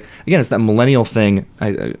do, it's like, again, it's that millennial thing.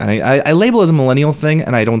 I label it as a millennial thing,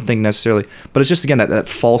 and I don't think necessarily, but it's just, again, that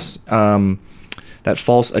false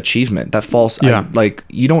achievement, that false,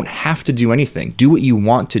 you don't have to do anything. Do what you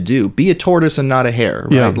want to do. Be a tortoise and not a hare,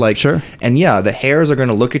 right? Yeah, like, sure. And the hares are going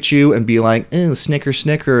to look at you and be like, "Ew, snicker,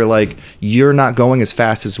 snicker." Like, you're not going as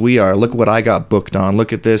fast as we are. Look what I got booked on.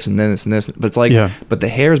 Look at this and then this and this. But it's like, but the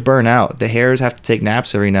hares burn out. The hares have to take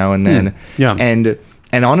naps every now and then.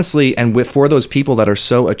 And honestly, for those people that are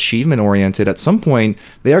so achievement oriented, at some point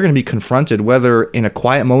they are going to be confronted, whether in a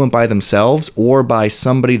quiet moment by themselves or by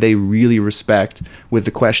somebody they really respect, with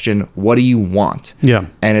the question, "What do you want?" Yeah,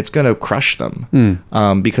 and it's going to crush them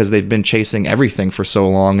because they've been chasing everything for so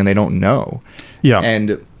long and they don't know. Yeah.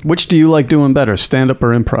 And which do you like doing better, stand up or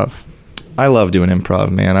improv? I love doing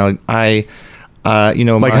improv, man. Like,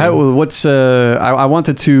 what's I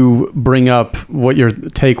wanted to bring up what your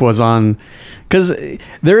take was on, because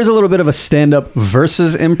there is a little bit of a stand-up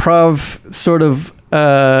versus improv sort of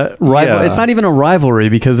rival. Yeah. It's not even a rivalry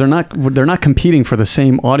because they're not competing for the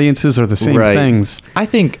same audiences or the same things. I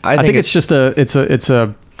think it's just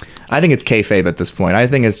a. I think it's kayfabe at this point. I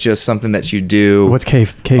think it's just something that you do. What's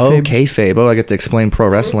kayfabe? Oh, kayfabe. Oh, I get to explain pro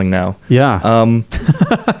wrestling now. Yeah.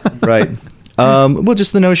 Right. Well,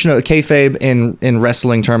 just the notion of kayfabe in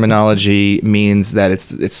wrestling terminology means that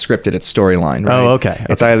it's scripted, it's storyline. Right? Oh, okay.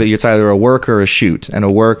 It's either a work or a shoot, and a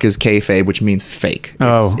work is kayfabe, which means fake.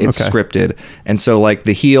 It's scripted, and so like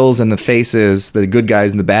the heels and the faces, the good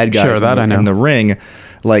guys and the bad guys in the ring.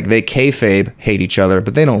 Like they kayfabe hate each other,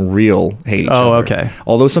 but they don't real hate each other. Oh, okay.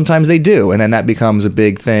 Although sometimes they do, and then that becomes a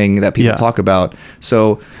big thing that people talk about.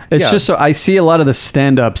 So it's just so I see a lot of the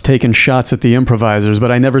stand-ups taking shots at the improvisers,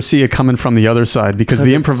 but I never see it coming from the other side because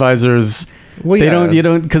the improvisers. Well,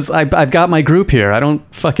 don't, because I've got my group here. I don't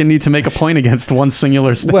fucking need to make a point against one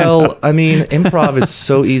singular stand-up. Well, I mean, improv is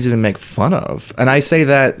so easy to make fun of, and I say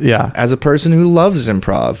that as a person who loves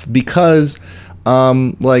improv because.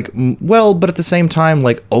 But at the same time,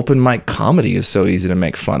 like open mic comedy is so easy to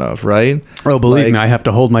make fun of, right? Oh, believe me, I have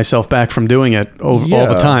to hold myself back from doing it all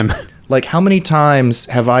the time. Like, how many times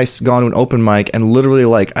have I gone to an open mic and literally,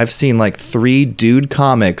 like, I've seen like 3 dude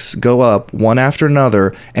comics go up one after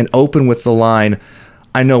another and open with the line,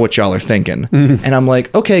 "I know what y'all are thinking," and I'm like,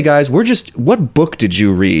 okay, guys, what book did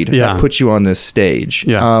you read that put you on this stage?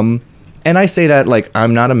 Yeah. And I say that like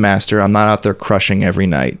I'm not a master. I'm not out there crushing every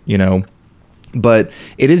night, But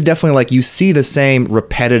it is definitely like you see the same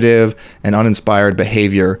repetitive and uninspired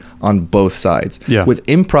behavior on both sides. Yeah. With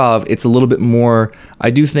improv, it's a little bit more,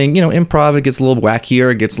 I do think, improv, it gets a little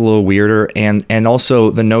wackier, it gets a little weirder. And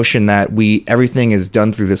also the notion that everything is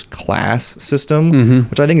done through this class system,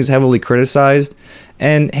 which I think is heavily criticized.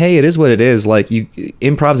 And hey, it is what it is. Like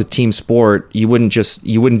improv's a team sport. You wouldn't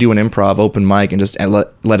do an improv open mic and just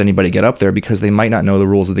let anybody get up there because they might not know the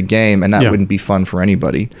rules of the game. And that wouldn't be fun for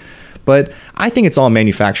anybody. But I think it's all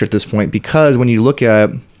manufactured at this point because when you look at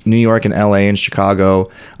New York and LA and Chicago,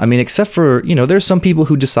 I mean, except for, there's some people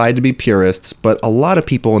who decide to be purists, but a lot of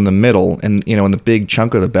people in the middle and, in the big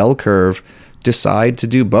chunk of the bell curve decide to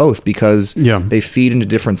do both because they feed into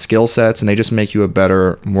different skill sets and they just make you a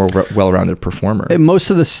better, more well-rounded performer. Most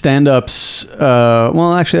of the stand-ups,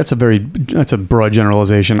 actually that's a broad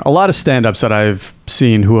generalization. A lot of stand-ups that I've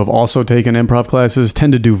seen who have also taken improv classes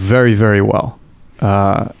tend to do very, very well.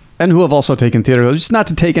 And who have also taken theater, just not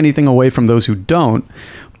to take anything away from those who don't,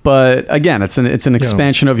 but again, it's an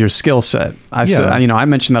expansion of your skill set. I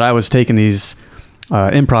mentioned that I was taking these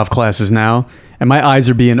improv classes now, and my eyes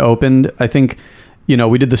are being opened. I think,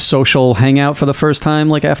 we did the social hangout for the first time,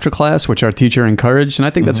 like after class, which our teacher encouraged, and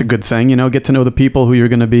I think that's a good thing. Get to know the people who you're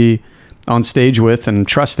going to be on stage with and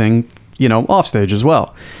trusting, off stage as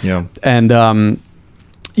well. Yeah, and the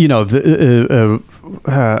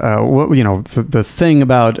thing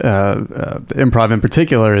about improv in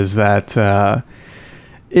particular is that I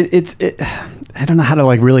don't know how to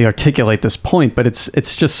like really articulate this point, but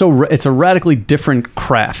it's just it's a radically different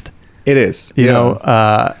craft. It is.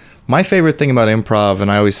 My favorite thing about improv, and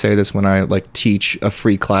I always say this when I like teach a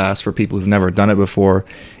free class for people who've never done it before,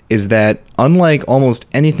 is that unlike almost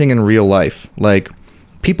anything in real life, like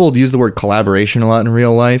people use the word collaboration a lot in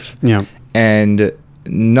real life. Yeah. And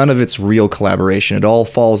none of it's real collaboration. It all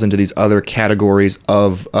falls into these other categories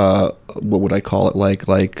of what would I call it? Like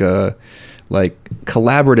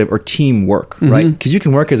collaborative or teamwork, right? Because you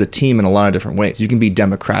can work as a team in a lot of different ways. You can be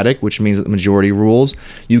democratic, which means that the majority rules.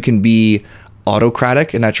 You can be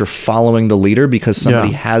autocratic, and that you're following the leader because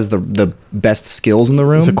somebody has the best skills in the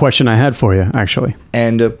room. It's a question I had for you, actually.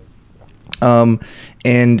 And yet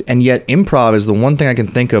improv is the one thing I can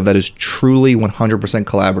think of that is truly 100%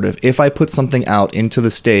 collaborative. If I put something out into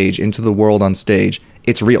the stage, into the world on stage,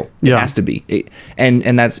 it's real. It has to be. And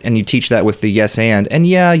you teach that with the yes and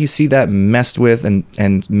you see that messed with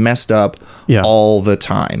and messed up all the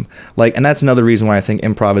time. Like, and that's another reason why I think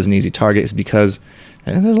improv is an easy target is because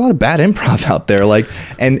there's a lot of bad improv out there.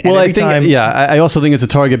 I also think it's a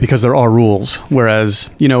target because there are rules. Whereas,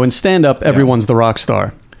 in stand-up, everyone's the rock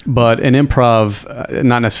star. But in improv,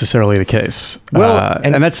 not necessarily the case.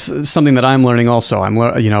 And that's something that I'm learning also. I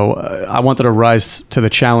wanted to rise to the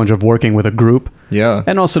challenge of working with a group. Yeah.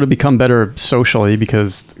 And also to become better socially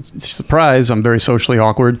because, surprise, I'm very socially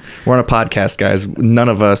awkward. We're on a podcast, guys. None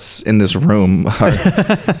of us in this room are...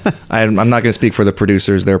 I'm not going to speak for the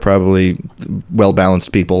producers. They're probably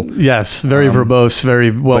well-balanced people. Yes, very verbose,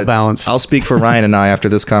 very well-balanced. I'll speak for Ryan and I after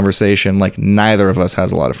this conversation. Like, neither of us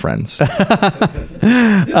has a lot of friends.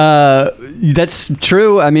 That's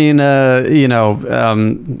true. I mean, wow,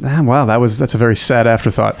 that's a very sad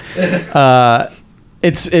afterthought.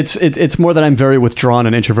 It's more that I'm very withdrawn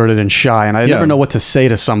and introverted and shy, and I never know what to say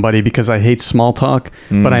to somebody because I hate small talk.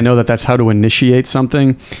 But I know that that's how to initiate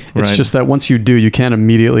something. It's just that once you do, you can't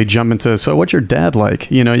immediately jump into. So, what's your dad like?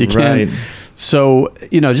 You can't. Right. So,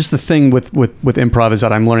 just the thing with improv is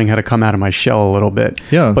that I'm learning how to come out of my shell a little bit.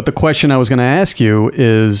 Yeah. But the question I was going to ask you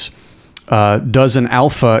is, does an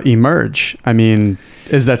alpha emerge? I mean,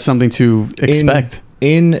 is that something to expect?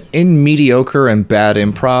 In mediocre and bad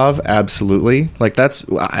improv, absolutely. Like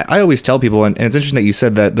I always tell people, and it's interesting that you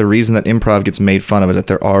said that the reason that improv gets made fun of is that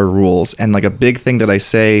there are rules. And like a big thing that I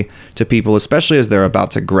say to people, especially as they're about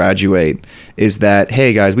to graduate, is that,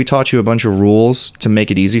 hey guys, we taught you a bunch of rules to make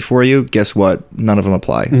it easy for you. Guess what? None of them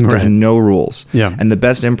apply. There's no rules. Yeah. And the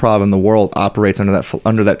best improv in the world operates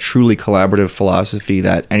under that truly collaborative philosophy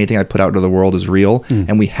that anything I put out into the world is real,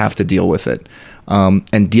 and we have to deal with it.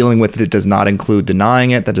 And dealing with it does not include denying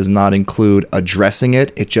it. That does not include addressing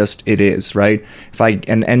it. It is, right?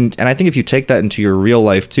 And I think if you take that into your real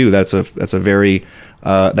life too, that's a very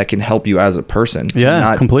that can help you as a person.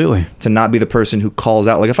 Completely. To not be the person who calls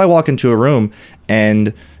out. Like if I walk into a room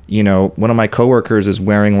and one of my coworkers is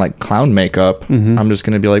wearing like clown makeup, I'm just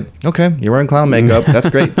going to be like, okay, you're wearing clown makeup. That's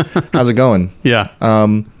great. How's it going? Yeah.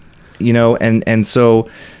 And so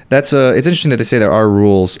it's interesting that they say there are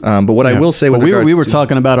rules. But what I will say, we were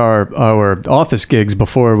talking about our office gigs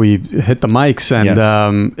before we hit the mics, and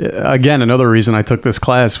again, another reason I took this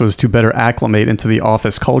class was to better acclimate into the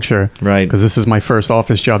office culture. Right. Because this is my first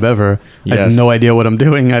office job ever. Yes. I have no idea what I'm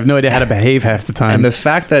doing. I have no idea how to behave half the time. And the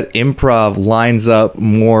fact that improv lines up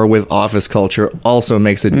more with office culture also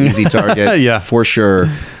makes it an easy target. Yeah. For sure.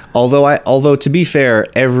 Although to be fair,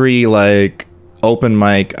 every like open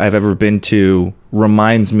mic I've ever been to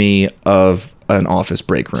reminds me of an office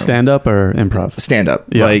break room. Stand up or improv? Stand up.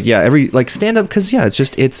 Yeah. Every stand up, because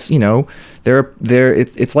it's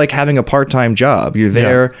like having a part-time job. You're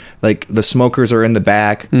there, like the smokers are in the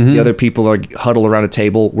back, the other people are huddled around a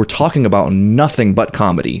table. We're talking about nothing but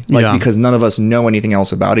comedy, because none of us know anything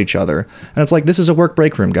else about each other. And it's like, this is a work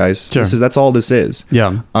break room, guys. Sure. That's all this is.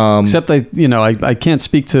 Yeah. Except I can't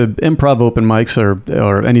speak to improv open mics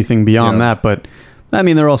or anything beyond that, but I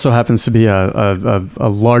mean, there also happens to be a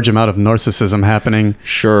large amount of narcissism happening.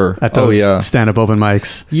 Sure. At those stand-up open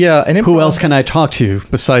mics. Yeah. And who else can I talk to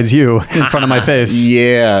besides you in front of my face?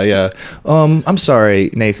 Yeah. I'm sorry,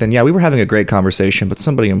 Nathan. Yeah, we were having a great conversation, but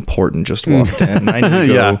somebody important just walked in.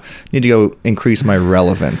 I need to go increase my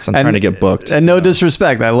relevance. I'm trying to get booked. And no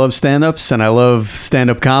disrespect. I love stand-ups and I love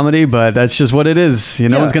stand-up comedy, but that's just what it is.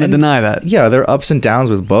 No one's going to deny that. Yeah, there are ups and downs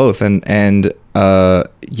with both. And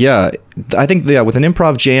I think with an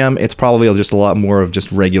improv jam, it's probably just a lot more of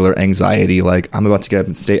just regular anxiety. Like I'm about to get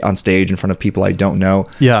up on stage in front of people I don't know.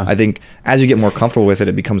 Yeah. I think as you get more comfortable with it,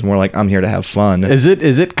 it becomes more like I'm here to have fun. Is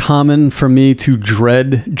it common for me to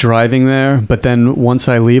dread driving there, but then once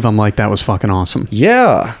I leave, I'm like, that was fucking awesome?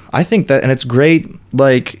 Yeah, I think that, and it's great.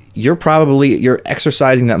 Like you're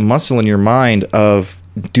exercising that muscle in your mind of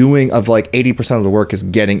like 80% of the work is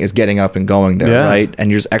getting up and going there, right?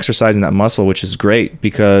 And you're just exercising that muscle, which is great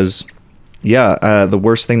because the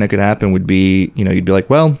worst thing that could happen would be, you'd be like,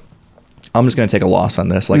 well, I'm just going to take a loss on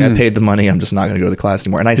this. Like I paid the money. I'm just not going to go to the class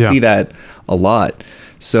anymore. And I see that a lot.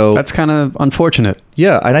 So that's kind of unfortunate.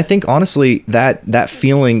 Yeah. And I think honestly that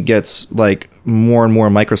feeling gets like more and more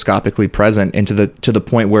microscopically present to the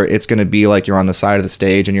point where it's going to be like you're on the side of the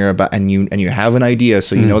stage and you have an idea.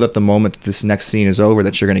 So you know that the moment that this next scene is over,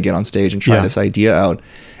 that you're going to get on stage and try this idea out.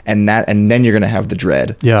 And then you're going to have the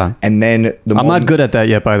dread. Yeah. And then I'm not good at that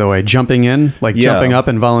yet, by the way. Jumping in, jumping up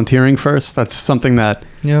and volunteering first. That's something that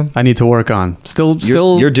I need to work on. Still,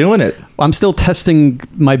 you're doing it. I'm still testing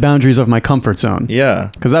my boundaries of my comfort zone.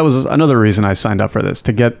 Yeah. Because that was another reason I signed up for this,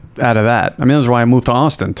 to get out of that. I mean, that's why I moved to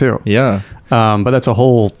Austin too. Yeah. But that's a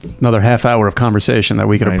whole another half hour of conversation that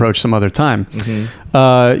we could approach some other time.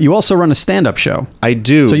 Mm-hmm. You also run a stand-up show. I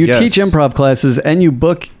do. So you teach improv classes and you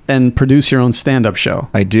book and produce your own stand-up show.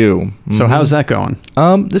 I do. Mm-hmm. So how's that going?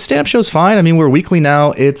 The stand-up show's fine. I mean, we're weekly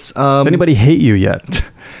now. It's does anybody hate you yet?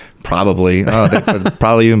 Probably.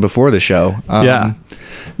 Probably even before the show. Yeah.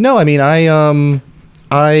 No, I mean,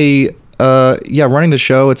 running the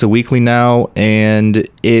show, it's a weekly now, and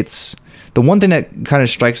the one thing that kind of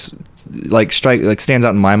stands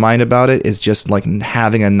out in my mind about it is just like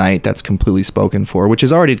having a night that's completely spoken for, which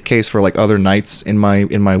is already the case for like other nights in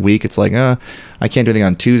my week. It's like, I can't do anything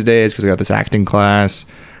on Tuesdays because I got this acting class.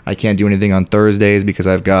 I can't do anything on Thursdays because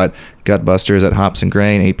I've got Gutbusters at Hops and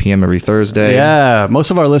Grain, 8 p.m. every Thursday. Yeah, most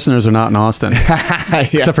of our listeners are not in Austin,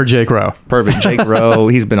 except for Jake Rowe. Perfect. Jake Rowe,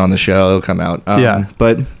 he's been on the show. He'll come out. Yeah.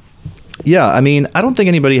 But yeah, I mean, I don't think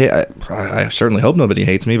anybody, I certainly hope nobody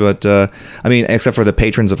hates me, but I mean, except for the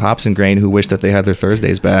patrons of Hops and Grain who wish that they had their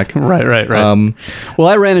Thursdays back. Right. Well,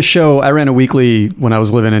 I ran a weekly when I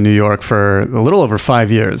was living in New York for a little over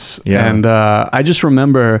 5 years. Yeah. And I just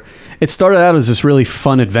remember it started out as this really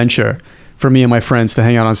fun adventure for me and my friends to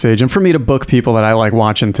hang out on stage and for me to book people that I like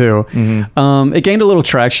watching too. Mm-hmm. It gained a little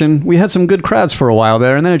traction. We had some good crowds for a while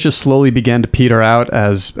there, and then it just slowly began to peter out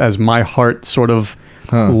as my heart sort of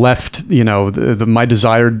left, my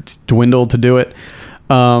desire dwindled to do it.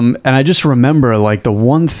 And I just remember like the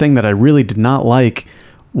one thing that I really did not like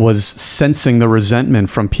was sensing the resentment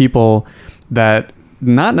from people that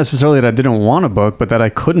not necessarily that I didn't want to book, but that I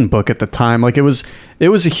couldn't book at the time. Like it was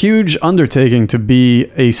a huge undertaking to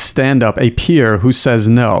be a stand-up, a peer who says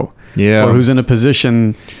no, or who's in a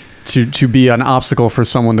position to be an obstacle for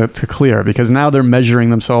someone to clear, because now they're measuring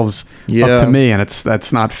themselves up to me, and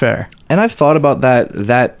that's not fair. And I've thought about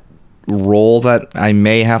that role that I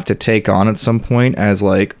may have to take on at some point as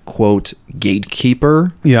like, quote,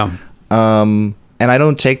 gatekeeper. Yeah. And I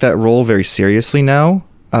don't take that role very seriously now.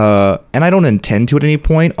 And I don't intend to at any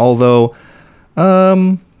point, although,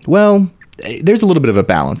 well, there's a little bit of a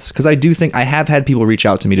balance, because I do think I have had people reach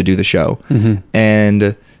out to me to do the show,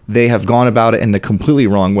 and they have gone about it in the completely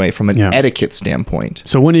wrong way from an etiquette standpoint.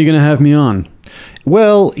 So when are you going to have me on?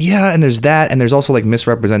 Well, yeah, and there's that, and there's also like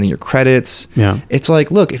misrepresenting your credits. Yeah. It's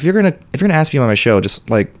like, look, if you're gonna ask me on my show, just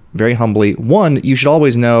like very humbly, one, you should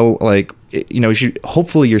always know, like, you should,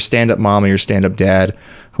 hopefully your stand-up mom or your stand-up dad,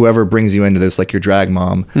 whoever brings you into this, like your drag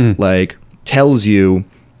mom, like tells you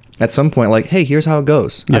at some point, like, hey, here's how it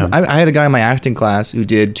goes. Yeah. I had a guy in my acting class who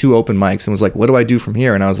did 2 open mics and was like, what do I do from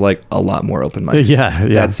here? And I was like, a lot more open mics. Yeah.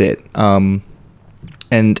 That's it. And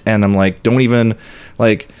I'm like, don't even,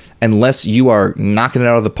 like, unless you are knocking it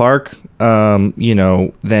out of the park,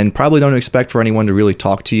 then probably don't expect for anyone to really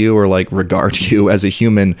talk to you or like regard you as a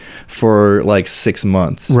human for like 6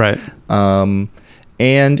 months. Right. And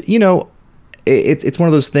it's one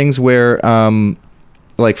of those things where,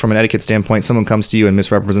 like from an etiquette standpoint, someone comes to you and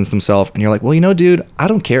misrepresents themselves, and you're like, well, dude, I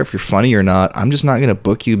don't care if you're funny or not. I'm just not going to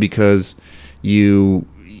book you because you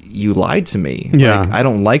lied to me. Yeah. Like, I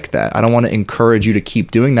don't like that. I don't want to encourage you to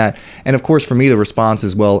keep doing that. And of course, for me, the response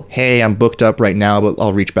is, well, hey, I'm booked up right now, but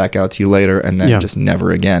I'll reach back out to you later, and then just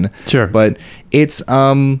never again. Sure. But it's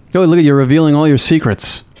oh, look at, you're revealing all your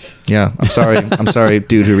secrets. Yeah, I'm sorry. I'm sorry,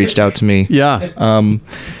 dude who reached out to me. Yeah.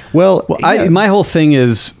 Well, my whole thing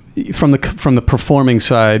is from the performing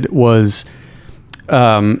side was,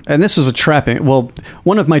 and this was a trapping. Well,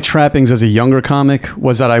 one of my trappings as a younger comic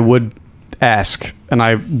was that I would ask, and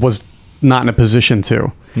I was not in a position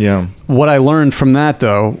to. Yeah. What I learned from that,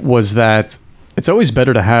 though, was that it's always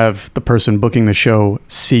better to have the person booking the show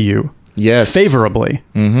see you. Yes. Favorably.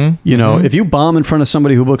 Mm-hmm. If you bomb in front of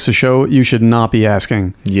somebody who books a show, you should not be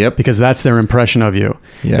asking. Yep. Because that's their impression of you.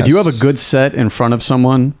 Yes. If you have a good set in front of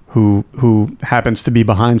someone who happens to be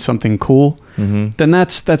behind something cool, then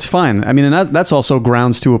that's fine. I mean, and that's also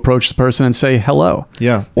grounds to approach the person and say hello.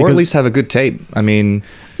 Yeah. Or at least have a good tape. I mean,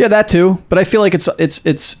 yeah, that too. But I feel like it's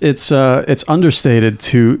understated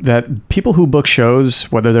to that people who book shows,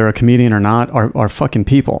 whether they're a comedian or not, are fucking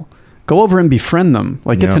people. Go over and befriend them.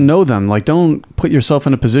 Like, get to know them. Like, don't put yourself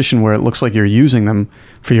in a position where it looks like you're using them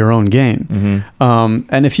for your own gain.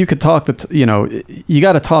 And if you could talk, you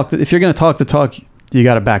got to talk. If you're going to talk the talk, you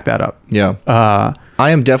got to back that up. Yeah.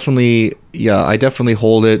 I definitely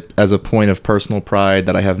hold it as a point of personal pride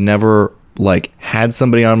that I have never like had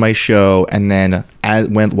somebody on my show and then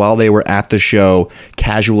while they were at the show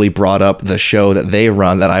casually brought up the show that they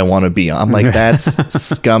run that I want to be on. I'm like, that's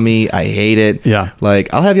scummy. I hate it. Yeah.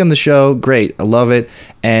 Like, I'll have you on the show. Great. I love it.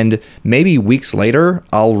 And maybe weeks later,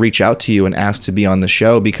 I'll reach out to you and ask to be on the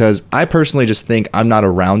show, because I personally just think I'm not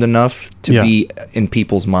around enough to be in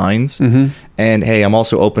people's minds. And hey, I'm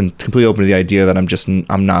also completely open to the idea that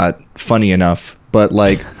I'm not funny enough. But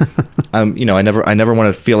like, I never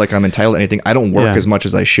want to feel like I'm entitled to anything. I don't work as much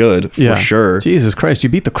as I should, for sure. Jesus Christ, you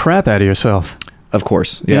beat the crap out of yourself. Of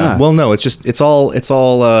course. Yeah. Well, no, it's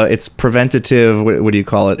preventative. What do you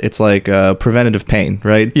call it? It's like preventative pain,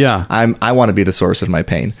 right? Yeah. I want to be the source of my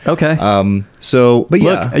pain. Okay. But look,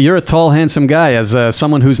 yeah, you're a tall, handsome guy. As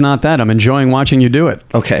someone who's not that, I'm enjoying watching you do it.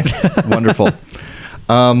 Okay. Wonderful.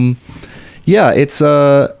 Yeah, it's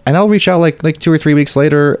and I'll reach out like 2 or 3 weeks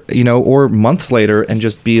later, or months later, and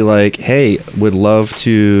just be like, hey, would love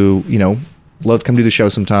to, love to come do the show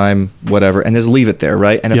sometime, whatever, and just leave it there,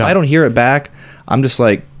 right? And if I don't hear it back, I'm just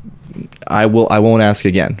like, I won't ask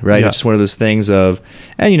again, right? Yeah. It's just one of those things of,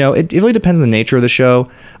 and it really depends on the nature of the show.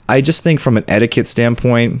 I just think from an etiquette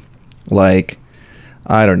standpoint, like,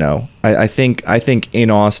 I don't know. I think in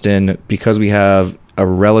Austin, because we have a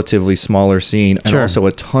relatively smaller scene and also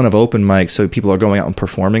a ton of open mics, so people are going out and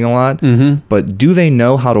performing a lot. Mm-hmm. But do they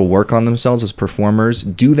know how to work on themselves as performers?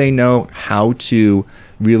 Do they know how to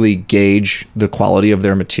really gauge the quality of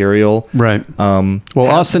their material? Right.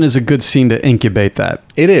 Austin is a good scene to incubate that.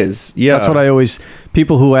 It is. Yeah. That's what I always,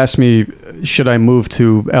 people who ask me, should I move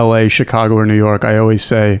to LA, Chicago, or New York? I always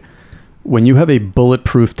say, when you have a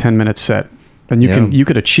bulletproof 10-minute set, and you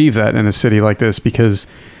could achieve that in a city like this, because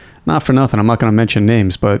not for nothing, I'm not going to mention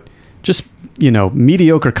names, but just,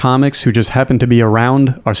 mediocre comics who just happen to be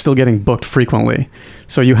around are still getting booked frequently.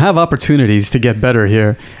 So you have opportunities to get better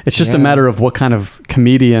here. It's just a matter of what kind of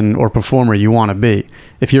comedian or performer you want to be.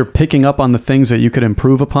 If you're picking up on the things that you could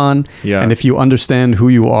improve upon, and if you understand who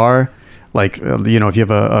you are, like, if you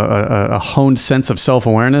have a honed sense of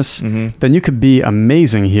self-awareness, then you could be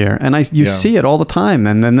amazing here. And you see it all the time.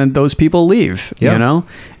 And then those people leave,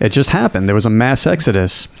 it just happened. There was a mass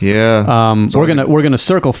exodus. Yeah. We're going to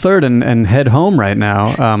circle third and head home right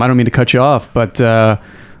now. I don't mean to cut you off, but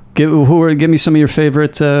give me some of your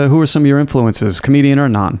favorite, who are some of your influences, comedian or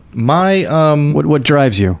non? What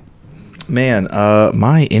drives you? Man,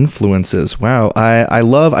 my influences. Wow.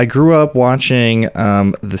 I grew up watching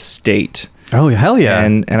The State. Oh, hell yeah.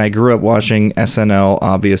 And I grew up watching SNL,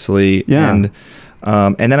 obviously. Yeah. And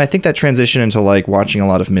then I think that transitioned into like watching a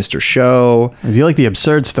lot of Mr. Show. Do you like the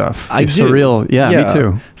absurd stuff? I do. Surreal. Yeah, me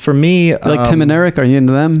too. For me, you like Tim and Eric? Are you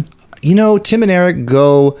into them? Tim and Eric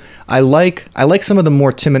go. I like some of the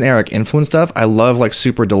more Tim and Eric influence stuff. I love like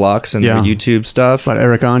Super Deluxe and their YouTube stuff. But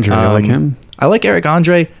Eric Andre, you like him? I like Eric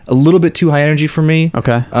Andre. A little bit too high energy for me.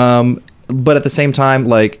 Okay. But at the same time,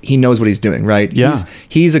 like, he knows what he's doing, right? Yeah.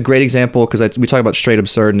 He's a great example, because we talk about straight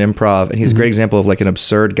absurd and improv, and he's a great example of like an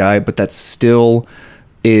absurd guy, but that still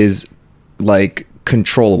is like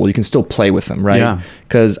controllable. You can still play with them, right? Yeah.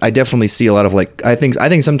 Because I definitely see a lot of like, I think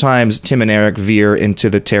sometimes Tim and Eric veer into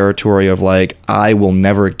the territory of like, I will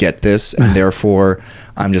never get this, and therefore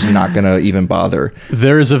I'm just not gonna even bother.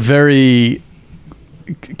 There is a very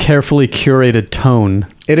carefully curated tone.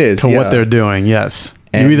 It is to what they're doing. Yes,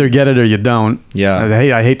 and you either get it or you don't. Yeah.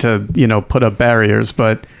 Hey, I hate to put up barriers,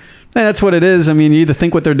 but that's what it is. I mean, you either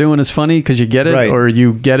think what they're doing is funny because you get it, or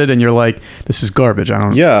you get it and you're like, this is garbage. I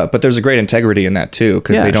don't. Yeah, but there's a great integrity in that too,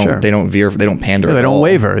 because they don't veer, they don't pander. They at don't all.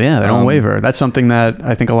 waver. Yeah, they don't waver. That's something that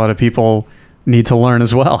I think a lot of people need to learn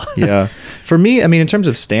as well. Yeah, for me, I mean, in terms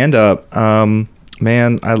of stand up,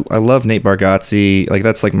 man, I love Nate Bargatze. Like,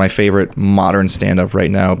 that's like my favorite modern stand up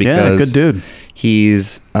right now, because good dude.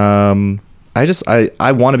 He's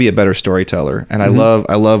I want to be a better storyteller, and I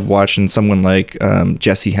love watching someone like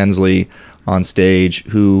Jesse Hensley on stage,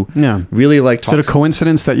 who really like talks. Is it a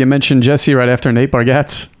coincidence that you mentioned Jesse right after Nate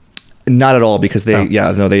Bargatze? Not at all, because they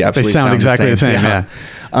absolutely sound exactly the same. Yeah.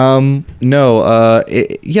 And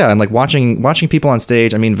like watching people on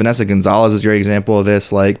stage. I mean, Vanessa Gonzalez is a great example of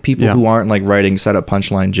this. Like, people who aren't like writing set up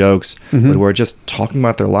punchline jokes, but who are just talking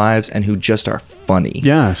about their lives and who just are funny.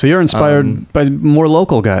 Yeah. So you're inspired by more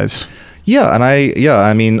local guys. Yeah, and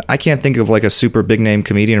I mean, I can't think of like a super big name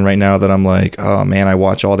comedian right now that I'm like, oh man, I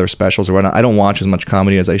watch all their specials or whatnot. I don't watch as much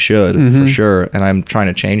comedy as I should, for sure, and I'm trying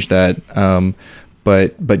to change that.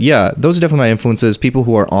 But yeah, those are definitely my influences. People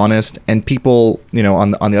who are honest, and people,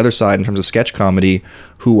 on the other side in terms of sketch comedy,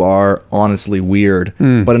 who are honestly weird,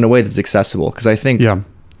 but in a way that's accessible. Because I think,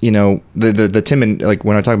 the Tim and, like,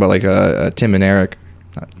 when I talk about like Tim and Eric,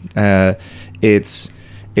 it's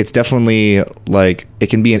definitely like, it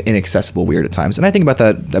can be an inaccessible weird at times. And I think about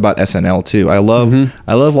that about SNL too. I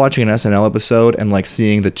love watching an SNL episode and like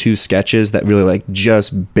seeing the two sketches that really like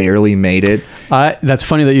just barely made it. That's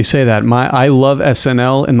funny that you say that. I love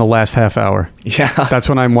SNL in the last half hour. Yeah. That's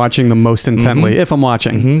when I'm watching the most intently, if I'm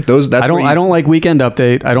watching. I don't like Weekend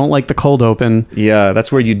Update. I don't like the cold open. Yeah,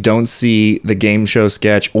 that's where you don't see the game show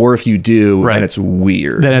sketch, or if you do, then it's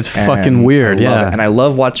weird. Then it's fucking weird. Yeah. And I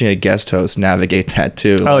love watching a guest host navigate that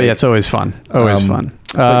too. Oh yeah, it's always fun. Always fun.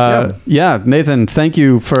 Nathan, thank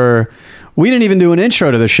you for. We didn't even do an intro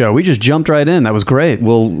to the show. We just jumped right in. That was great.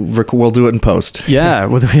 We'll do it in post. Yeah,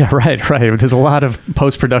 right. There's a lot of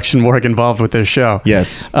post-production work involved with this show.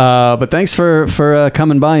 Yes. But thanks for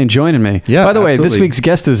coming by and joining me. Yeah. By the way, this week's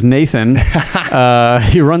guest is Nathan.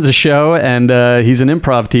 He runs a show, and he's an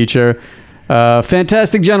improv teacher.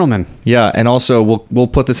 Fantastic gentleman. Yeah, and also we'll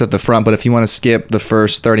put this at the front, but if you want to skip the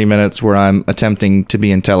first 30 minutes where I'm attempting to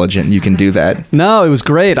be intelligent, you can do that. No, it was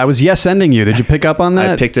great. I was yes-ending you. Did you pick up on that?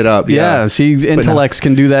 I picked it up, yeah. See, intellects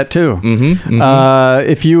can do that too.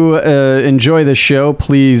 If you enjoy this show,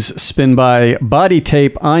 please spin by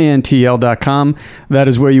bodytapeintl.com. That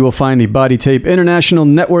is where you will find the Body Tape International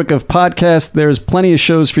Network of podcasts. There's plenty of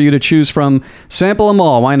shows for you to choose from. Sample them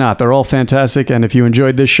all. Why not? They're all fantastic. And if you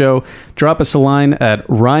enjoyed this show, drop us a line at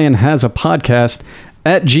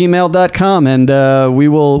ryanhasapodcast@gmail.com, and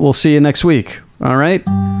we'll see you next week. All right?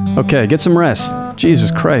 Okay, get some rest.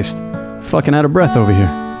 Jesus Christ. Fucking out of breath over here.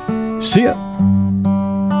 See ya.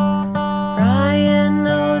 Ryan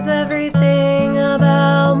knows everything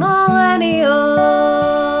about millennials.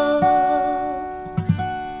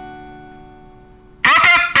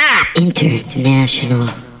 International.